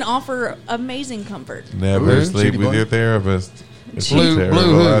Balloon can offer amazing comfort. Never Who? sleep Judy with Blunt? your therapist. It's a Blue terrible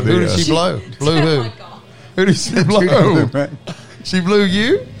who? idea. Who did she blow? Blue who? Who did she blow? She blew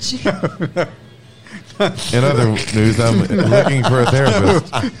you? In other news, I'm looking for a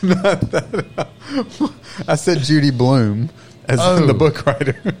therapist. I said Judy Bloom as Oh. the book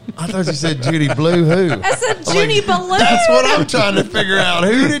writer. I thought you said Judy blew who? I said Junie Balloon. That's what I'm trying to figure out.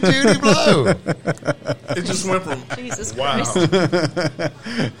 Who did Judy blow? It just went from Jesus wow. Christ.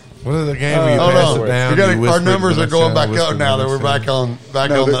 What is the game where you Hold pass on. it down? We gotta- you whisper our it numbers to are the going next back sound, up whisper now to that the we're next back on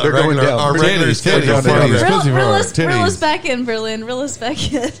No, the they're going regular, down. our regular Titties, schedule. titties, for titties. you. Pussy Reel fart, us titties. back in, Berlin. Reel us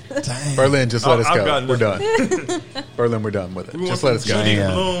back in. Berlin, just let us I've go. got We're done. nothing. Berlin, we're done with it. We Just went let us from go. Judy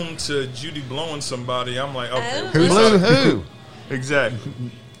Damn. Bloom to Judy blowing somebody. I'm like, okay. Who Blew who? Exactly.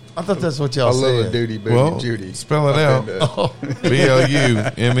 I thought that's what y'all A little said. duty, booty, Well, Judy. spell it out.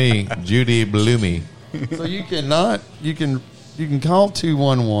 BLUME, Judy Bloomy. So you cannot. You can call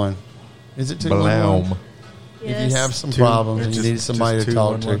 211. Is it 211? Bloom. If you have some Two- problems and you just- need somebody just to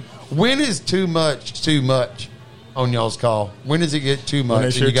talk to. 211. When is too much on y'all's call? When does it get too much? they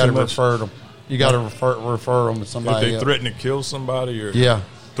And share you got to too much. refer them. You got to refer them to If somebody they else. threaten to kill somebody or Yeah.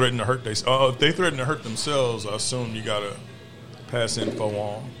 threaten to hurt if they threaten to hurt themselves, I assume you gotta pass info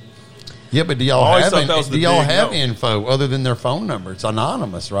on. Yeah, but do I y'all always have thought that was do the y'all big have no. info other than their phone number? It's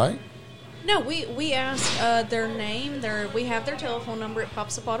anonymous, right? No, we ask their name. We have their telephone number. It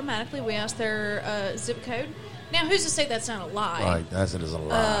pops up automatically. We ask their zip code, Now, who's to say that's not a lie? Right, that's it is a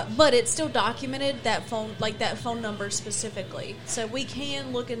lie. But it's still documented, that phone number specifically. So we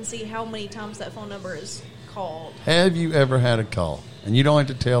can look and see how many times that phone number is called. Have you ever had a call, and you don't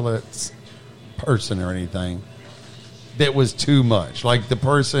have to tell that person or anything, that was too much? Like the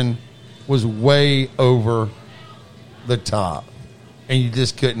person was way over the top, and you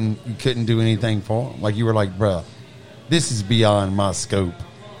just couldn't do anything for them. Like you were like, bruh, this is beyond my scope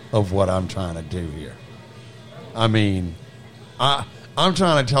of what I'm trying to do here. I mean, I'm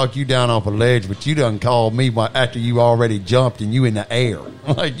trying to talk you down off a ledge, but you done called me after you already jumped and you in the air.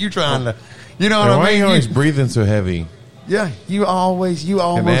 Like you trying to, you know what I mean? Why are you always breathing so heavy? Yeah, you almost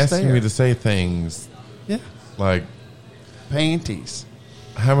and asking there. me to say things. Yeah, like panties.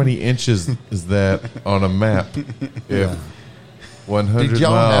 How many inches is that on a map? If 100 Did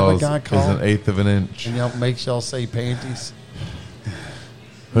y'all miles have a guy call? is an eighth of an inch. And y'all makes y'all say panties.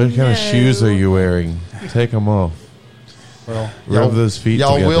 What kind of shoes are you wearing? Take them off. Well, rub those feet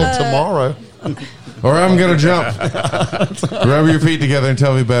y'all together. will tomorrow. Or I'm going to jump. Rub your feet together and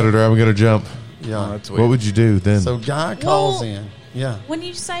tell me about it, or I'm going to jump. Yeah, that's what would you do then? So guy calls in. Yeah. When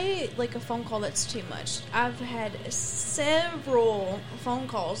you say like a phone call that's too much, I've had several phone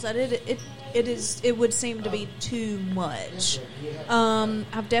calls that it would seem to be too much.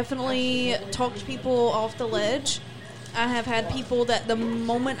 I've definitely talked people off the ledge. I have had people that the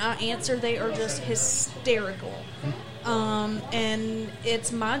moment I answer, they are just hysterical. And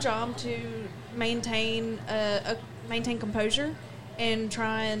it's my job to maintain composure and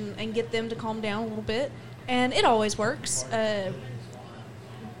try and get them to calm down a little bit. And it always works.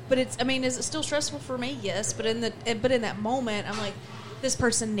 But is it still stressful for me? Yes. But in that moment, I'm like, this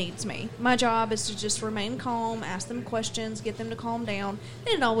person needs me. My job is to just remain calm, ask them questions, get them to calm down.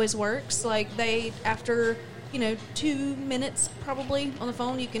 And it always works. Like after 2 minutes probably on the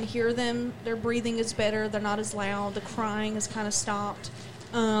phone, you can hear them. Their breathing is better. They're not as loud. The crying has kind of stopped.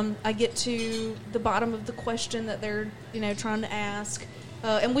 I get to the bottom of the question that they're trying to ask,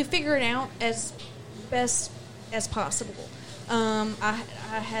 and we figure it out as best as possible. I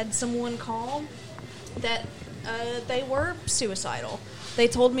had someone call that they were suicidal. They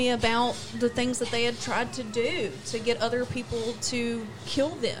told me about the things that they had tried to do to get other people to kill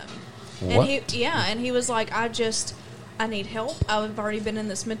them. What? And he was like, I need help. I've already been in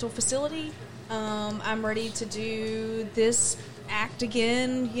this mental facility. I'm ready to do this act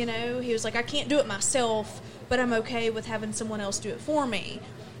again. He was like, I can't do it myself, but I'm okay with having someone else do it for me.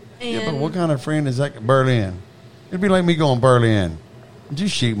 And Yeah, but what kind of friend is that? Berlin. It'd be like me going, Berlin, did you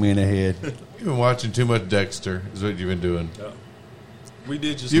shoot me in the head? You've been watching too much Dexter, is what you've been doing. Yeah. We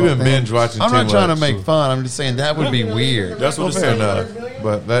did just. You've been binge watching too much. I'm not trying to make fun. I'm just saying that would be weird. That's what fair enough.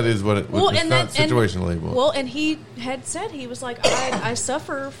 But that is what it was. It's not situational label. Well, and he had said, he was like, I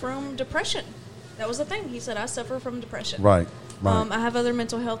suffer from depression. That was the thing. He said, I suffer from depression. Right. I have other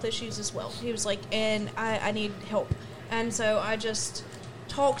mental health issues as well. He was like, and I need help. And so I just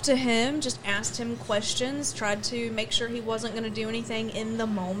talked to him, just asked him questions, tried to make sure he wasn't going to do anything in the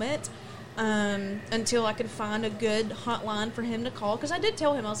moment until I could find a good hotline for him to call. Because I did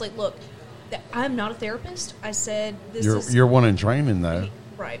tell him, I was like, look, I'm not a therapist. I said, You're one in training, though.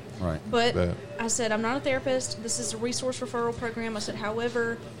 Right. But I said, I'm not a therapist. This is a resource referral program. I said,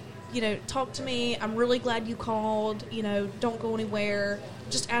 however, talk to me. I'm really glad you called. Don't go anywhere.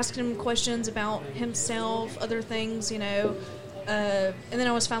 Just asking him questions about himself, other things, and then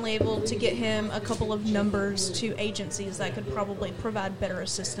I was finally able to get him a couple of numbers to agencies that could probably provide better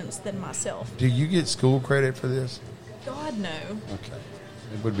assistance than myself. do you get school credit for this? God, no. Okay.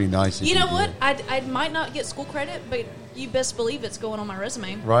 It would be nice if You know did. what? I might not get school credit, but you best believe it's going on my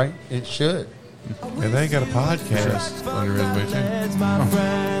resume. Right? It should. And they got a podcast on your resume, too.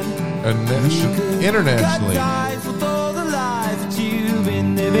 Internationally.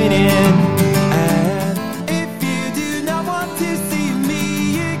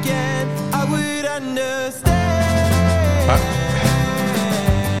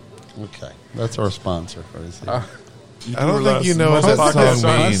 Okay. That's our sponsor for this. I don't think you know what that song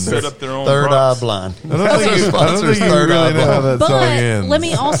means. Third Eye Blind. I don't think you really know how that song ends. Let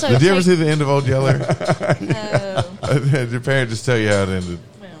me also Did you ever see the end of Old Yeller? Did your parents just tell you how it ended?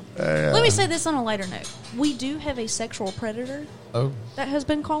 Let me say this on a lighter note. We do have a sexual predator that has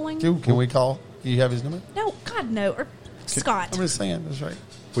been calling. Can we call? Do you have his number? No, God, no. Or Scott. I'm just saying. That's right.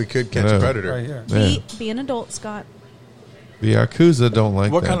 We could catch a predator. Right here. Be an adult, Scott. The Yakuza don't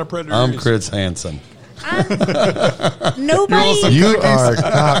like What that. kind of predator I'm is Chris Hansen. Nobody. You are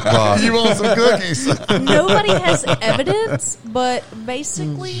cockblock. You want some cookies? Nobody has evidence, but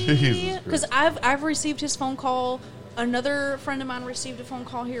basically, Jesus because I've received his phone call. Another friend of mine received a phone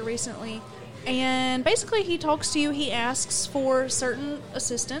call here recently, And basically, he talks to you. He asks for certain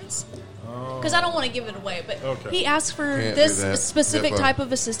assistance. Because I don't want to give it away, but he asks for this specific type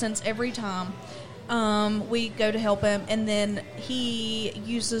of assistance every time we go to help him. And then he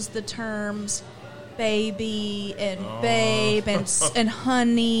uses the terms baby and babe and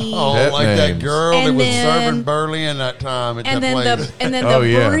honey. Oh, Pet like names. that girl And that was then- serving Burley in that time at And that then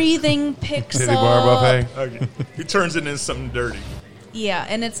place. the breathing picks Titty up. bar buffet. Okay. He turns it into something dirty. Yeah,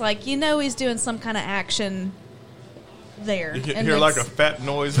 and it's like he's doing some kind of action there. You And hear like a it's- fat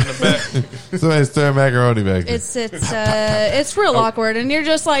noise in the back. Somebody's throwing macaroni back there. It's real awkward, and you're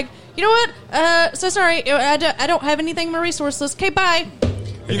just like, you know what? So sorry, I don't have anything in my resource list. Okay, bye.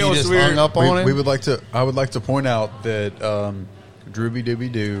 You know what's just weird? hung up on him? I would like to point out that Drooby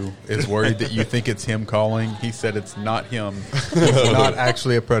Dooby Doo is worried that you think it's him calling. He said it's not him. It's not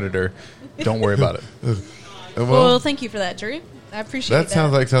actually a predator. Don't worry about it. Well, thank you for that, Drew. I appreciate that. That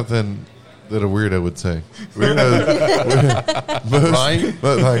sounds like something that a weirdo would say. Weirdo, Right?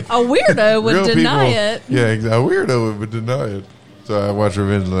 but like A weirdo would real deny people- it. Yeah, a weirdo would deny it. So I watched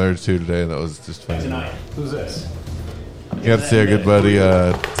Revenge of the Nerds 2 today, and that was just funny. Who's this? You got to see our good buddy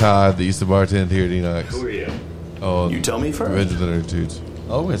Todd that used to bartend here at Enox. Who are you? Oh, You tell me first. Revenge of the Nerds 2.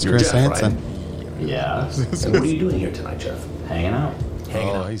 Oh, it's You're Chris Jeff, Hansen. right? Yeah. And what are you doing here tonight, Jeff? Hanging out.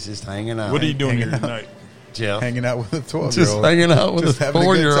 He's just hanging out. What are you doing Hanging here out. tonight? Jeff? Hanging out with a 12-year-old. Just hanging out with Just a having a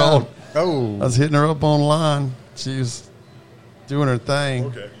good 4-year-old. time. Oh. I was hitting her up online. She was doing her thing.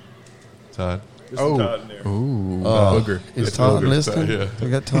 Okay. Todd. There's some Todd in there. Ooh. Booger. Is It's Todd Booger. listening? Yeah. We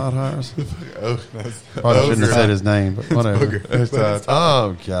got Todd Hires. Oh, Probably shouldn't have said his name, but whatever. That's Todd.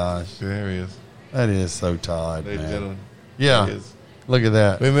 Oh, gosh. There he is. That is so Todd, Ladies and man. gentlemen. Yeah. There he is. Look at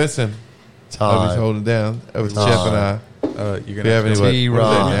that. We miss him. Todd. He's holding down. That was Todd. Jeff and I. You're If you gonna have have to any what is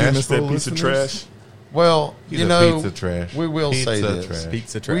that, T-Rod. You missed that Nashville piece of listeners? trash. Well, He's you a know, pizza trash. we will Pizza say this. trash.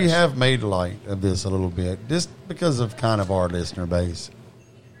 Pizza trash. We have made light of this a little bit, just because of kind of our listener base.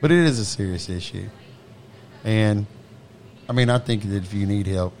 But it is a serious issue. And, I mean, I think that if you need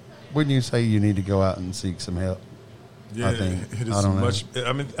help, wouldn't you say you need to go out and seek some help? Yeah, I think. it is I don't know. much.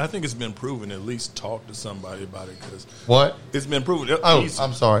 I mean, I think it's been proven. At least talk to somebody about it because What? it's been proven. Oh, Easy.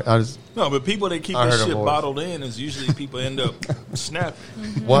 I'm sorry. No, but people that keep I this heard a shit voice. bottled in is usually people end up snapping.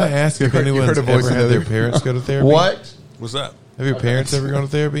 Why ask if You anyone's heard a voice ever in had the their other- parents go to therapy? What? What's that? Have your parents ever gone to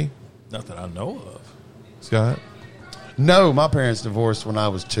therapy, Not that I know of. Scott? No, my parents divorced when I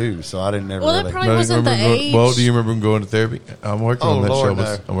was 2, so I didn't ever Well, that really. probably No, you wasn't the remember age. Well, do you remember them going to therapy? I'm working Oh, on that Lord, show.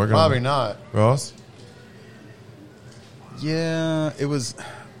 no. I'm working Probably on not. Ross? Yeah, it was.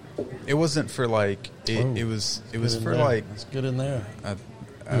 It wasn't for like. It was. It was for like. It's good in there.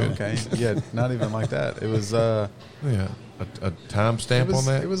 Okay. Yeah. Not even like that. It was. Yeah. A timestamp It was,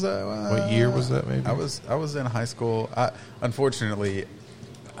 on that? It was. What year was that, maybe? I was in high school. Unfortunately,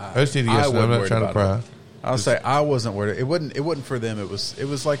 I just need to guess. I'm wasn't not worried trying to about pry. it. I'll say I wasn't worried. It wasn't for them. It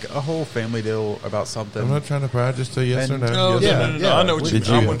was like a whole family deal about something. I'm not trying to pry. Just say yes And- or no. No, Yes or no, no. no, no. I know what you Did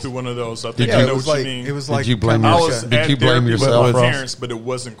mean. you- I went through one of those. I think Yeah, I it know was what like you mean. it was like Did you blame kinda I like was a- Did at you blame therapy with yourself, my Ross? parents, but it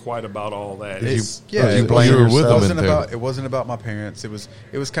wasn't quite about all that. It's, you it blame you were with yourself? them wasn't in about therapy. it wasn't about my parents. It was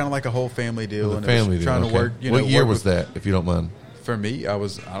kind of like a whole family deal. It was a and family it was deal. trying okay. to work. What year work was with- that, if you don't mind? For me, I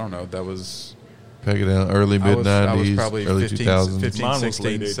don't know. That was Peg it down. Early, I was mid-90s, probably early 15, 2000s. 15 Mine was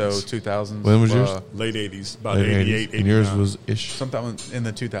 16, late so 80s. 2000s. When was yours? Late 80s, about Late 88, 80s. And yours 89. was ish? sometime in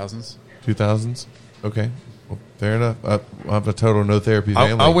the 2000s. 2000s? Okay. Well, fair enough. I have a total no therapy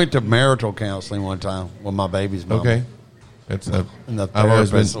family. I went to marital counseling one time with my baby's mom. Okay. It's And the I've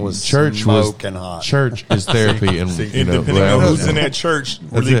always therapist been was church smoking hot. Church is therapy, and you And know, depending on well, who's in that church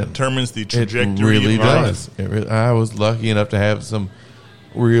really That's it. determines the it trajectory really of your life. does. I was lucky enough to have some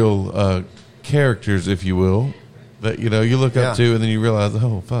real characters, if you will, that you look up Yeah. to, and then you realize,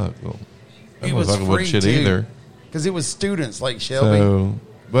 oh fuck, well, that It was motherfucker wasn't free shit too, either. because it was students like Shelby. So,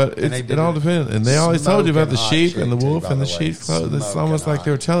 but And they it did all it depends. And they always told you about the smoking sheep hot and the shit, too, wolf by and the the way. sheep's clothing. It's Smoking almost like hot.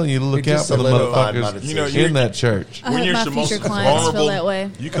 they were telling you to look It just out for the solidified my motherfuckers decision. you're- in that church. I When hope you're my the most future clients feel vulnerable, that way.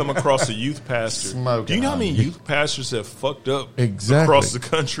 you come across a youth pastor. Smoking Do you know how many hot. youth pastors have fucked up Exactly. across the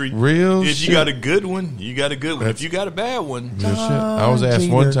country? Real If shit. you got a good one, you got a good one. That's- If you got a bad one, Real shit. I was asked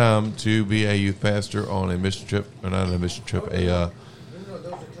Jeter. one time to be a youth pastor on a mission trip, or not a mission trip, it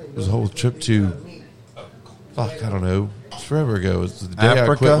was a whole trip to, fuck, I don't know, it's forever ago. It was the day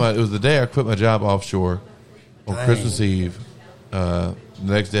Africa? it was the day I quit my job offshore on Dang. Christmas Eve. The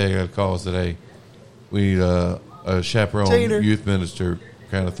next day I got a call and said, hey, we need a chaperone Jeter. youth minister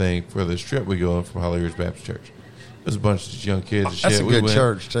kind of thing for this trip we go on from Holly Ridge Baptist Church. There's a bunch of young kids and That's shit. a We good went.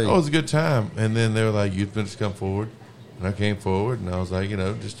 church, too. Oh, it was a good time. And then they were like, youth minister, come forward. And I came forward, and I was like,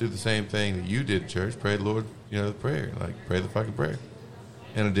 just do the same thing that you did at church. Pray the Lord, the prayer. Like, pray the fucking prayer.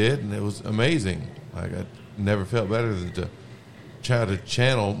 And I did, and it was amazing. Like, I never felt better than to try to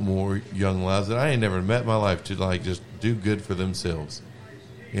channel more young lives that I ain't never met in my life to, like, just do good for themselves.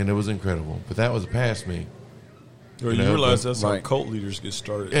 And it was incredible. But that was past me. Well, you realize that's how cult leaders get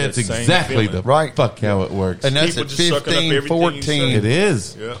started. It's exactly the fuck how it works. And that's People at just sucking up 15, everything you 14. say. It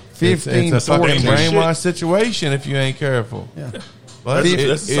is. Yeah. 15, it's a fucking 14. brainwash situation if you ain't careful. Yeah. But That's it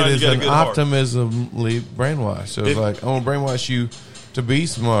the sign you is got a an good heart. optimismly brainwash. So it's like, I want to brainwash you to be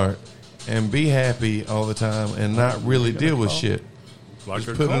smart and be happy all the time and not really deal with shit. Like Just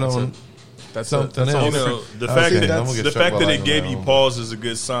a put it cult. on That's something You else. know, the Okay, fact I'm gonna get that struck by it lightning gave you now. pause is a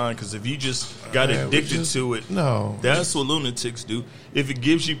good sign, because if you just got addicted to it, no, that's what lunatics do. If it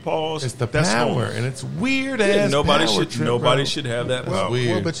gives you pause, it's the that's power, normal. and it's weird Yeah, ass. nobody power should trip, nobody bro. should have that That's power. weird.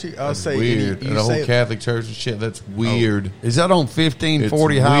 Well, but I'll That's say weird. you And the whole say- Catholic Church and shit. That's weird. Is that on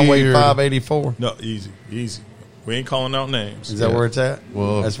 1540 It's Highway weird. 584? No, easy. We ain't calling out names. Is that where it's at?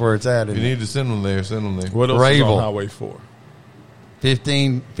 Well, that's where it's at. If isn't you it? need to send them there, send them there. What else is Ravel. on Highway 4?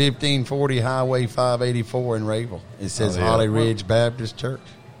 1540 Highway 584 in Ravel. It says Oh, yeah. Holly Ridge Baptist Church.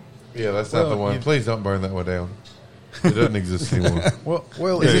 Yeah, that's not the one. Please don't burn that one down. It doesn't exist anymore.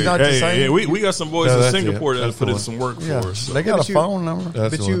 Well, Is it not the same? Yeah, we got some boys No, in that's Singapore it. that That's put the in one. some work Yeah, for us. they got But a you- phone number.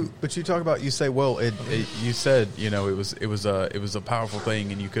 That's But the one. you talk about, you say, well, you said, you know, it was a powerful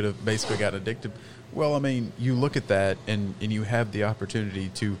thing, and you could have basically got addicted. Well, I mean, you look at that, and you have the opportunity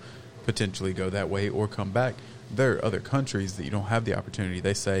to potentially go that way or come back. There are other countries that you don't have the opportunity.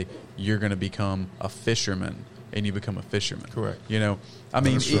 They say you're going to become a fisherman, and you become a fisherman. Correct. You know, I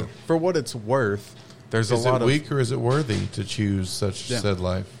mean, That's true. for what it's worth, there's Is a lot it of weak or is it worthy to choose such Yeah. said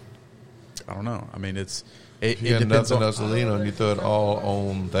life? I don't know. I mean, it If you got depends nothing on. else to lean on, you throw it all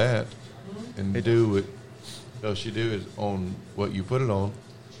on that and do it. What else you do is on what you put it on.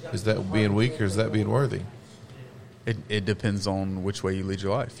 Is that being weak or is that being worthy? It depends on which way you lead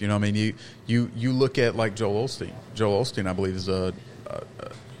your life. You know what I mean? You look at like Joel Osteen. Joel Osteen, I believe, is a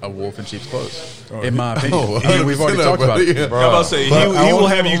wolf in sheep's clothes. In my opinion. I mean, we've already talked about it. I'm about to say, he will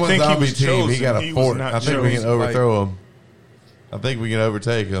have you think he was chosen. He got a was fort. not I think we chosen. can overthrow him. I think we can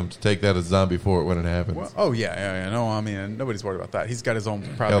overtake him to take that as zombie fort when it happens. Well, oh yeah. No, I mean, nobody's worried about that. He's got his own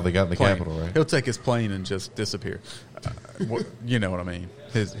private Hell, they got in the plane. Capitol, right? He'll take his plane and just disappear. You know what I mean?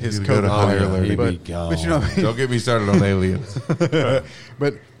 His He'll go to COVID higher plane. alert. He'd be But gone. you know what I mean? Don't get me started on aliens.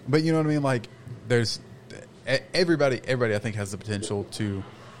 But you know what I mean? Like, there's everybody. I think has the potential to,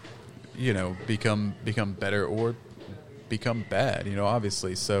 you know, become better or become bad. You know,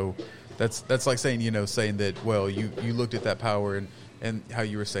 obviously. So that's like saying, you know, saying that. Well, you looked at that power and how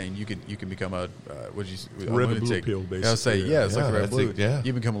you were saying you can become a what did you a Red and blue lunatic. pill, I'll say basically. yeah, it's like Yeah, a red that's blue. it, yeah.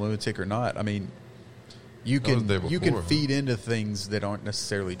 You become a lunatic or not. I mean. You I was can there you can before. feed into things that aren't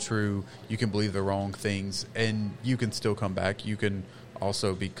necessarily true. You can believe the wrong things, and you can still come back. You can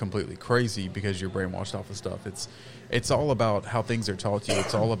also be completely crazy because you're brainwashed off of stuff. It's all about how things are taught to you.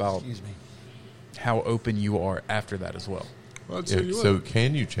 It's all about how open you are after that as well. I'll tell you So what.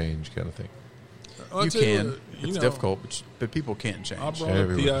 can you change, kind of thing? I'll you tell can. what, you It's know, difficult, but people can change. I brought up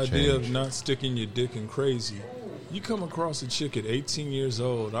Everyone the can idea change. of not sticking your dick in crazy. You come across a chick at 18 years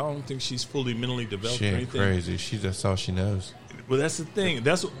old. I don't think she's fully mentally developed She or ain't anything. crazy. That's all she knows. Well, that's the thing.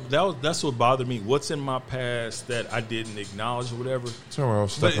 That's what bothered me. What's in my past that I didn't acknowledge or whatever. So we're all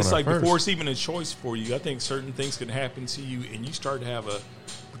stuck But on it's our like first. before it's even a choice for you. I think certain things can happen to you, and you start to have a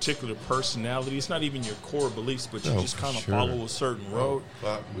particular personality. It's not even your core beliefs, but you Oh, just for kind of sure. follow a certain road.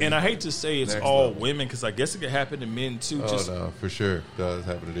 fuck, And I hate to say it's next all level. women, because I guess it could happen to men too. Oh Just no, for sure. It does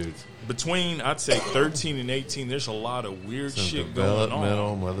happen to dudes. between, I'd say 13 and 18, there's a lot of weird Some shit going developmental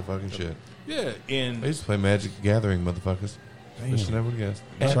on. motherfucking shit. Yeah, I and used to play Magic the Gathering, motherfuckers. Wish I never would guess.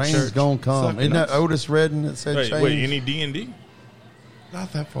 Change gonna come. Isn't that Otis Redding that said change? wait, any D&D?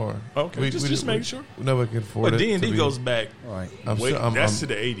 Not that far. Okay, just make sure. Nobody can afford But it. D&D to be- goes back. Right. I'm Way, sure- I'm- that's I'm- to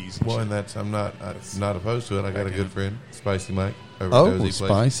the 80s. Well, and that's I'm not opposed to it. I got a good friend, Spicy Mike. Over Oh, at Dozy Place.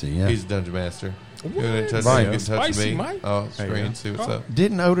 Spicy, yeah. He's a dungeon master. What? Get in touch, Right. get in touch with Spicy me. Mike? Oh, screen, see what's up.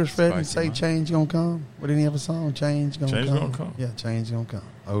 Didn't Otis Redding Spicy say Mike. change gonna come? What didn't he have a song? Change gonna Change come. gonna come. Yeah, change gonna come.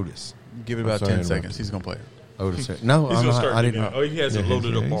 Otis. Give it I'm about sorry 10 to seconds. interrupt. He's gonna play it. Otis. Redding. No, He's I'm gonna not, start. I didn't. Oh, he has it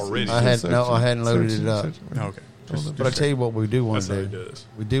loaded up he's- already. I hadn't loaded it up. Okay. But I tell you what, we do want That's to how do. he does.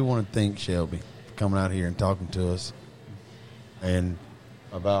 We do want to thank Shelby for coming out here and talking to us, and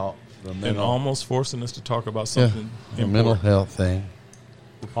about the And mental, almost forcing us to talk about yeah, something the mental important. health thing.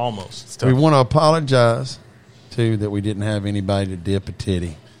 Almost. We want to apologize too that we didn't have anybody to dip a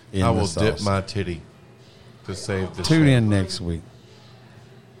titty in I the will dip sauce. my titty to save the Tune show. in next week,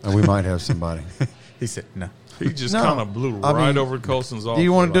 and we might have somebody. He said no. He just No. kind of blew I right mean, over Colson's off. Do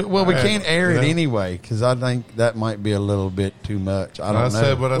you want to do? Well, we Hey, can't air you it know. anyway because I think that might be a little bit too much. I don't know.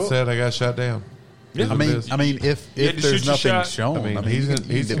 said what I said. I got shot down. Yeah. I mean, if You had to there's shoot your nothing shot. shown, I mean, he's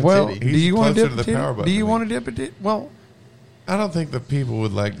dip a well, titty. do you want to closer dip to a the power titty? button Do you than want me. to dip a titty? Well, I don't think the people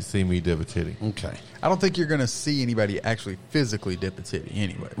would like to see me dip a titty. okay. I don't think you're going to see anybody actually physically dip a titty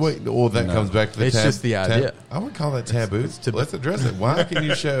anyway. Wait, well, that No. comes back to the It's just the idea. I would call that taboo. Let's address it. Why can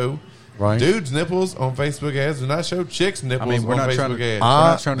you show Right. dudes' nipples on Facebook ads and not show chicks' nipples we're on not Facebook trying to- ads? we're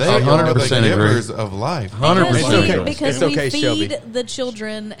not trying to They say are 100% the agree. givers of life. 100% Because agree. we, because It's okay, we feed Shelby. the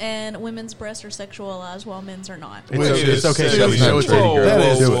children, and women's breasts are sexualized while men's are not. It's okay, Whoa, Shelby. Show a titty, whoa, girl. That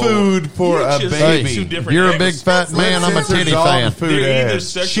is whoa, whoa. food for You a just baby. said two different You're a big eggs. fat man. I'm a Censored titty dog fan. food They're either ads.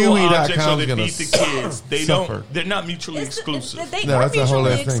 sexual objects or Chewy.com's they gonna feed the kids. They suffer. don't. They're not mutually exclusive. They No, are that's a whole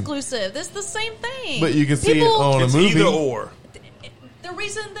mutually other thing. exclusive. It's the same thing. But you can see it People- on a It's movie. either or. The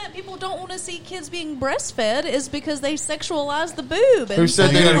reason that people don't want to see kids being breastfed is because they sexualize the boob. And Who said so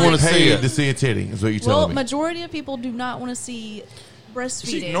they they're didn't wanna like- see it? to see a titty is what you're Well, telling me. majority of people do not want to see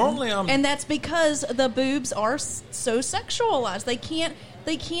breastfeeding. See, normally I'm- and that's because the boobs are so sexualized.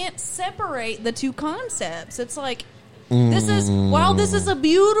 They can't separate the two concepts. It's like this is while this is a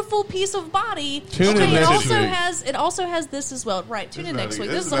beautiful piece of body. Tune in it next also has this as well. Right, tune in next week.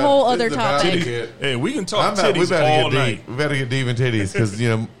 This is a about- whole this other is about topic. titties. Hey, we can We talk better titties all get night. deep. We better get deep in titties because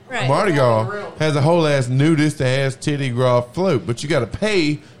Right. Mardi Gras has a whole ass nudist ass titty gras float, but you got to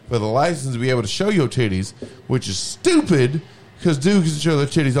pay for the license to be able to show your titties, which is stupid because dudes can show their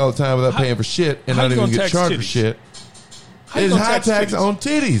titties all the time without paying for shit and how not you even gonna get tax charged for titties? shit. How you It's gonna high tax tax titties? on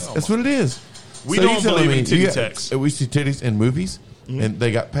titties. That's what it is. We So don't you telling believe me in titty you got- tax. We see titties in movies, and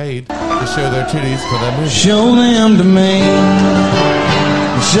they got paid to show their titties for that movie. Show them to me.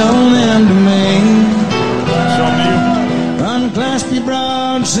 Show them to me. Show me you. Unclasp your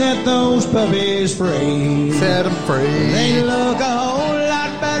broad, set those puppies free. Set them free. They look a whole lot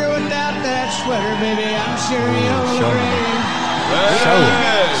better without that sweater, baby. I'm sure you'll Show 'em. agree.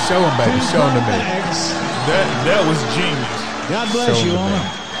 Show them, baby. Show them to me. Thanks. That was genius. God bless Show you, 'em to woman.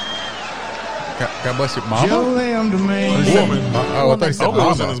 me. God bless you, Show mama. them to me. Woman. Oh, I thought you said I hope it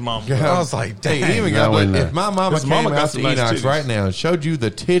wasn't mama. his mom. Yeah. I was like, dang. Hey, even No, got, we look, know. if my mama His came mama got out some to nice Enox titties. right now and showed you the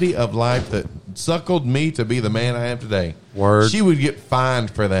titty of life that suckled me to be the man I am today, Word. she would get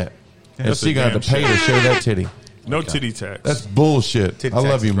fined for that. And That's she a got to damn pay shame. to show that titty. No titty tax. That's bullshit. Titty I love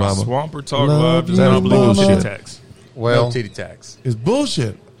tax you, is mama. Swamper Talk Love Live does you, not believe in mama. titty tax. Well, No titty tax. It's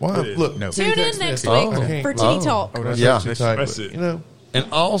bullshit. Why? It is. Look, No. Tune titty in tax next is- week I can't- for Titty Talk. Oh, that's Yeah. what you say. That's it. You know, and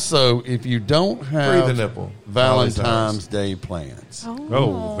also if you don't Free the have nipple. Valentine's Day plans,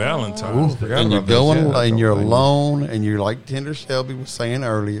 Oh, Valentine's. Day. Forgot and you're about this. going Yeah, and you're that's alone, and you're like Tender Shelby was saying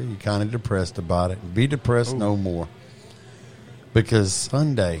earlier, you're kind of depressed about it. Be depressed no more, because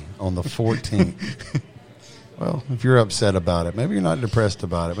Sunday on the 14th. Well, if you're upset about it, maybe you're not depressed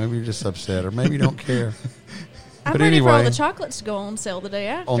about it. Maybe you're just upset, or maybe you don't care. I'm But ready for all anyway, the chocolates to go on sale the day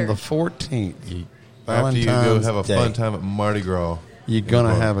after. On the 14th, After you go Valentine's have a Day, fun time at Mardi Gras. you're going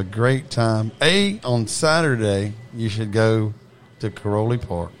to have a great time. On Saturday, you should go to Caroli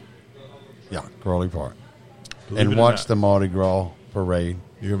Park. Yeah, Caroli Park. Believe it And or watch not. the Mardi Gras parade.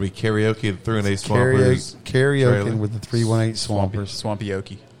 You're going to be karaoke through an A Swampers. Karaoke trailer. with the 318 Swampers. Swampy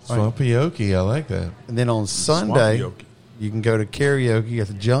Okie. Swampioke. I like that. And then on Sunday, Swampioke. you can go to karaoke at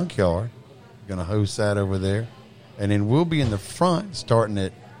the Junkyard. We're going to host that over there. And then we'll be in the front starting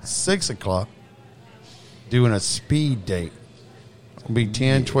at 6 o'clock doing a speed date. It'll be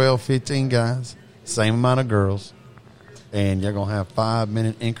 10, 12, 15 guys, same amount of girls. And you're going to have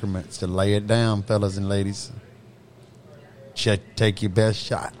 5-minute increments to lay it down, fellas and ladies. Take your best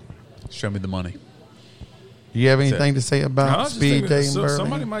shot. Show me the money. Do you have That's anything to say I about was just speed thinking dating, somebody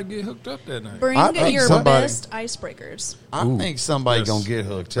Burlington? might get hooked up that night. Bring I think your somebody- best icebreakers. I think somebody Yes. going to get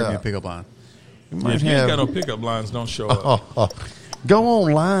hooked Bring me a up. pickup line. You Yeah, might if you ain't have- got no pickup lines, don't show up. Go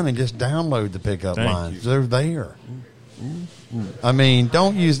online and just download the pickup Thank lines. you. They're there. I mean,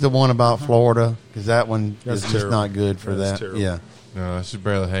 don't use the one about Florida because that one That's is just terrible. not good for That's that. terrible. Yeah, No, she's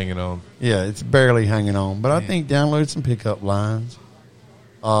barely hanging on. yeah, it's barely hanging on. But I think download some pickup lines.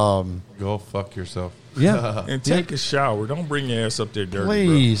 Go fuck yourself. Yeah, And take a shower. Don't bring your ass up there dirty,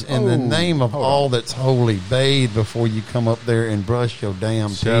 please, in the Oh, name of all that's holy, bathe before you come up there and brush your damn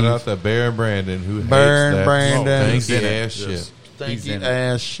Shout teeth. out to Baron Brandon who Baron hates that Brandon. stinky He's in ass it. Yes. shit. He's Stinky in it.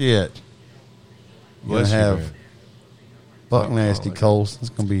 ass shit. You're Bless gonna you, have Baron. Buck Nasty Colson's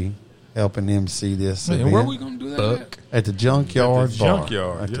gonna be helping them see this. Man, event. where we going to do that at? At the Junkyard At the Bar.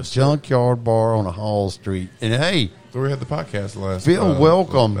 Junkyard, At the yes, sir. Junkyard Bar on Hall Street. And hey, So we had the podcast last. feel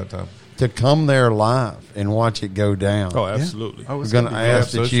welcome that time. to come there live and watch it go down. Oh, absolutely. Oh, We're it's going to gonna be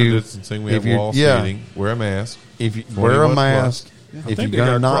ask that you, distancing. We have if you, wall yeah, seating. Wear a mask. if you wear a 21 mask, plus. if think you're they going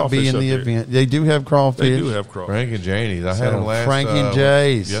to got not be crawfish in the up there. event, they do have crawfish. They do have crawfish. Frank and Janie's. I had So, them last. Frank and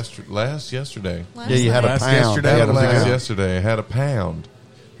Jay's. Yesterday. Yeah, you had a Last pound. yesterday? You I had had a them last pound. yesterday. I had a pound,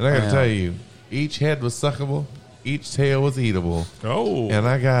 and I got to Pound. tell you, each head was suckable. Each tail was eatable. Oh. And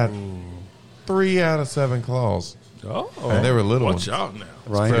I got 3 out of 7 claws. Oh. And they were little Watch ones. out now.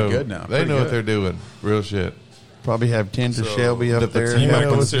 Right. So good now. They Pretty know what good. they're doing. Real shit. Probably have Tender So, Shelby up The there. You might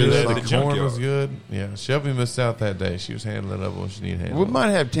potato was consider that good. at The the corn was junkyard. good. Yeah, Shelby missed out that day. She was handling up when she needed handling. We might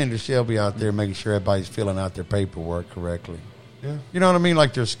have Tender Shelby out there making sure everybody's filling out their paperwork correctly. Yeah, You know what I mean?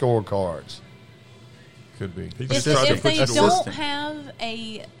 Like their scorecards. could be. He If, just tried to if put they you to don't work. have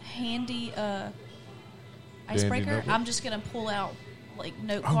a handy icebreaker, notebook? I'm just going to pull out like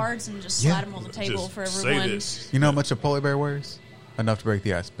note Oh, cards and just yeah. slide them on the table Just for say everyone. this. You know how much a polar bear weighs? Enough to break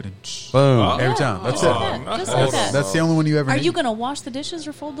the ice, but Boom. every time. That's just it. like that. Just Hold like that. That's the only one you ever Are need. you going to wash the dishes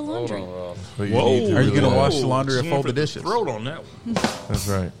or fold the laundry? But you Whoa. need to Are you really gonna know. wash the laundry or Just fold went the for dishes? Throat on that one. That's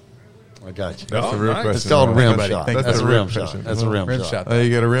right. I got you. That's Oh, the real nice. question. It's called a rim Buddy, shot. thank That's you. a rim That's a shot. rim That's a rim Rim shot. shot. You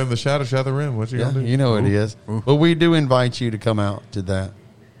got to rim the shot or shot the rim. What you Yeah, gonna do? you know what it is. Ooh. But we do invite you to come out to that.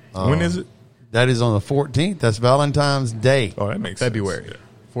 When is it? That is on the 14th. That's Valentine's Day. Oh, that makes February. sense.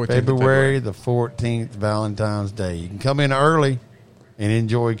 14th of February the 14th, Valentine's Day. You can come in early and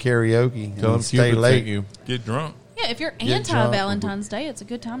enjoy karaoke Tell them and stay Cupid late. sent you. Get drunk. Yeah, if you're Get anti drunk. Valentine's Day, it's a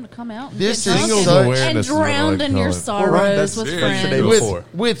good time to come out and This get is drunk such- and awareness is what I drowned like in to your call it. sorrows Well, that's- with yeah, friends. the day before.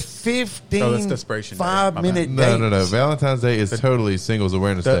 With 15 Oh, that's Desperation Day. 5-minute No, no, no. dates. Valentine's Day is totally Singles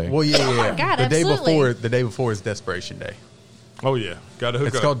Awareness Day. Well, yeah. Oh my God, the day absolutely. before is Desperation Day. Oh, yeah. Got to hook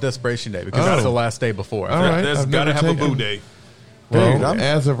It's up. called Desperation Day because Oh. that's the last day before. All right. That's I've got to never have a taken- boo day. Well, Dude, I'm-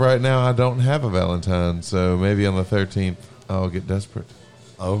 as of right now, I don't have a Valentine, so maybe on the 13th I'll get desperate.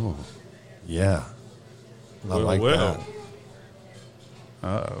 Oh, yeah. I Well, like well.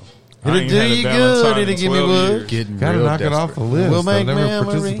 Uh-oh. I It'll ain't do had a you Valentine good. in It'll give me 12 wood. years. Getting Got to real knock it off the desperate. list. We'll I've make never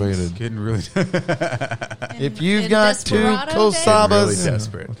memories. participated. Getting really, If you've in got two Desperado really Kosabas,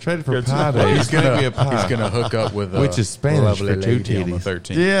 desperate. I traded for Good pie to- day. He's Make me gonna a pie. he's gonna hook up with Which is Spanish lovely for two lady on the titties.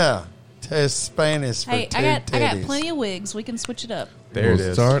 13th. yeah, test Spanish for Hey, two I got titties. plenty of wigs. We can switch it up. There it We'll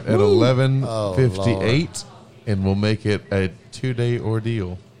is. start at 11:58, Oh, and we'll make it a 2-day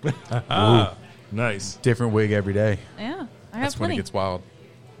ordeal. Nice. Different wig every day. Yeah, I have That's when it plenty. gets wild.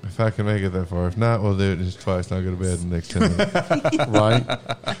 If I can make it that far. If not, we'll do it just twice, and I'll go to bed in the next 10 minutes.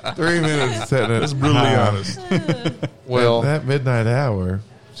 right? 3 minutes setting it. That's brutally honest. Well, that midnight hour,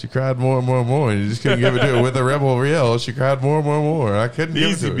 she cried more and more and more. And you just couldn't give it to her with a rebel yell. She cried more and more and more. I couldn't give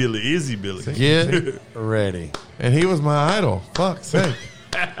it Easy to her. Billy. Easy Billy. get ready. And he was my idol. Fuck's sake.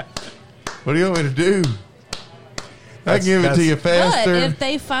 What do you want me to do? I can give it to you But faster. if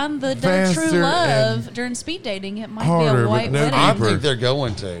they find the faster true love and during speed dating, it might be harder, a but white no wedding. I deeper. think they're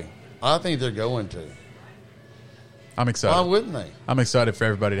going to. I think they're going to. I'm Why excited. wouldn't they? I'm excited for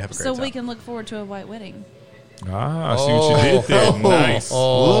everybody to have a great So time. we can look forward to a white wedding. Ah, I see what you did there. Nice.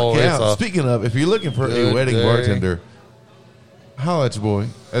 Oh, Look it's out. a- Speaking of, if you're looking for a Good wedding day. bartender, holla at your boy.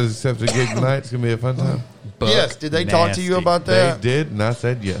 As accepted a gig tonight, it's going to be a fun time. Yes. Did they talk to you about that? They did, and I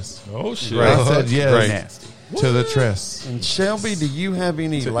said yes. Oh, shit. Great. I said yes Great. Nasty. to the tress. And Shelby, do you have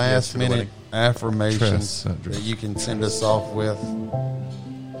any To- yes, last to the minute wedding. affirmations Dress, not dress. that you can send us off with?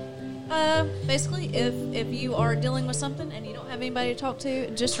 Basically, if you are dealing with something and you don't have anybody to talk to,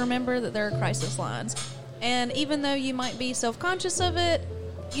 just remember that there are crisis lines. And even though you might be self-conscious of it,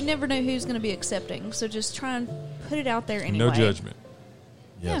 you never know who's going to be accepting. So just try and put it out there anyway. No judgment.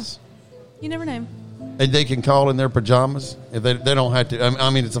 Yes. You never know. And they can call in their pajamas if they don't have to. I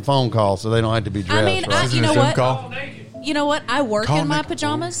mean, it's a phone call, so they don't have to be dressed. I mean, right? you know Zoom what? call? You know what? I work Call in my Nick.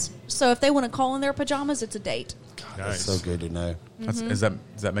 pajamas, so if they want to call in their pajamas, it's a date. Nice. so good to know. Does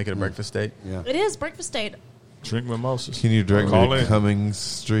that make it a breakfast date? Yeah. It is breakfast date. Drink mimosas. Can you direct Call me to in. Cummings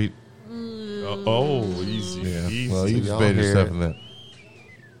Street? Oh, easy. Yeah. Easy. Well, you've Y'all made hear yourself it. in that.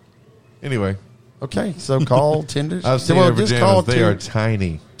 Anyway, Okay, so call Tinder. I've seen Well, their just call pajamas. They are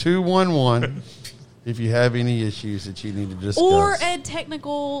tiny. 211 if you have any issues that you need to discuss. Or a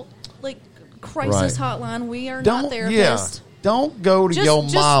technical, crisis Right. hotline. We are don't not therapists. don't go to your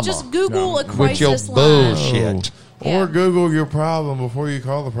mama Just Google a with your crisis line. bullshit. Yeah. Or Google your problem before you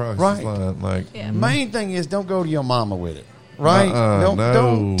call the crisis Right. line. Like, Yeah. Main thing is don't go to your mama with it. Right? No.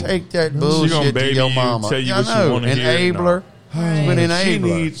 Don't take that She gonna bullshit to baby your you, mama. tell you I what you know. wanna hear. Enabler. It's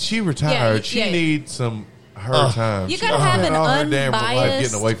been she enabler. retired. Yeah, She yeah. needs some her time. You gotta have an all her damn life unbiased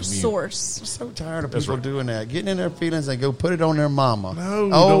getting away from you. source. I'm so tired of people doing that, getting in their feelings and go put it on their mama. No,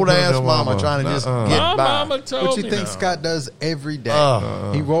 don't old put it ass on mama mama. trying to just Nuh-uh. get My by. mama told What you me think no. Scott does every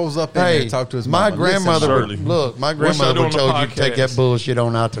day? He rolls up in there Hey, and talk to his my mama. grandmother Shirley. would, look. My What's I grandmother doing would on the told you to take that podcast? bullshit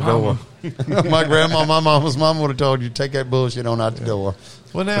on out the door. my mama's mama would have told you to take that bullshit on out the door.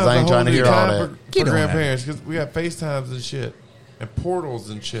 Well, now 'Cause I ain't trying to hear all that. for grandparents because we got FaceTimes and shit and portals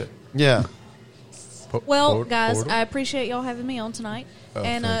and shit. Yeah. Well, guys, I appreciate y'all having me on tonight. Oh,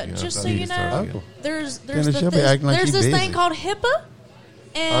 And thank you. just I so need you to start know, again. there's Dennis, she'll be acting like there's she this busy. thing called HIPAA.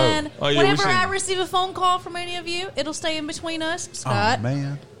 And Oh, yeah, we whenever seen I it. receive a phone call from any of you, it'll stay in between us. Scott, Oh,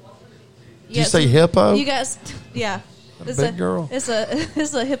 man. Did you say hippo? You guys, yeah. It's big girl? It's a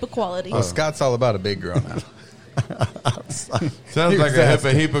HIPAA quality. Well, Scott's all about a big girl now. Sounds like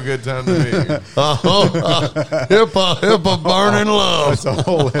a heap of good time to me. Hippo burning love. It's a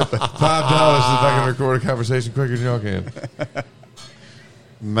whole $5 if I can record a conversation quicker than y'all can.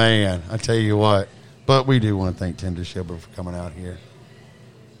 Man, I tell you what. But we do want to thank Tender Shepard for coming out here.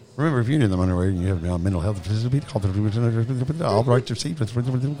 Remember, if you're in the underwear and you have mental health, all right to receive.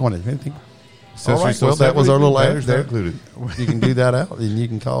 All right, well, that was our little ad there. Included. You can do that out, and you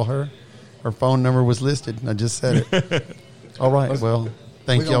can call her. Her phone number was listed. I just said it. All right, well,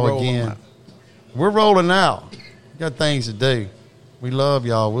 thank We're gonna y'all roll on again. out. We're rolling out. Got things to do. We love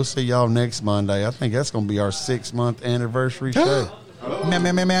y'all. We'll see y'all next Monday. I think that's going to be our 6-month anniversary show. Meow,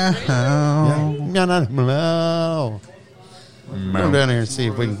 meow, meow, meow. Go down there and see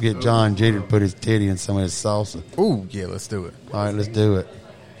if we can get John Jeter to put his titty in some of his salsa. Ooh, yeah, let's do it. All right, let's do it.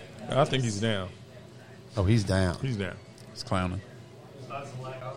 I think he's down. Oh, he's down. He's down. It's clowning.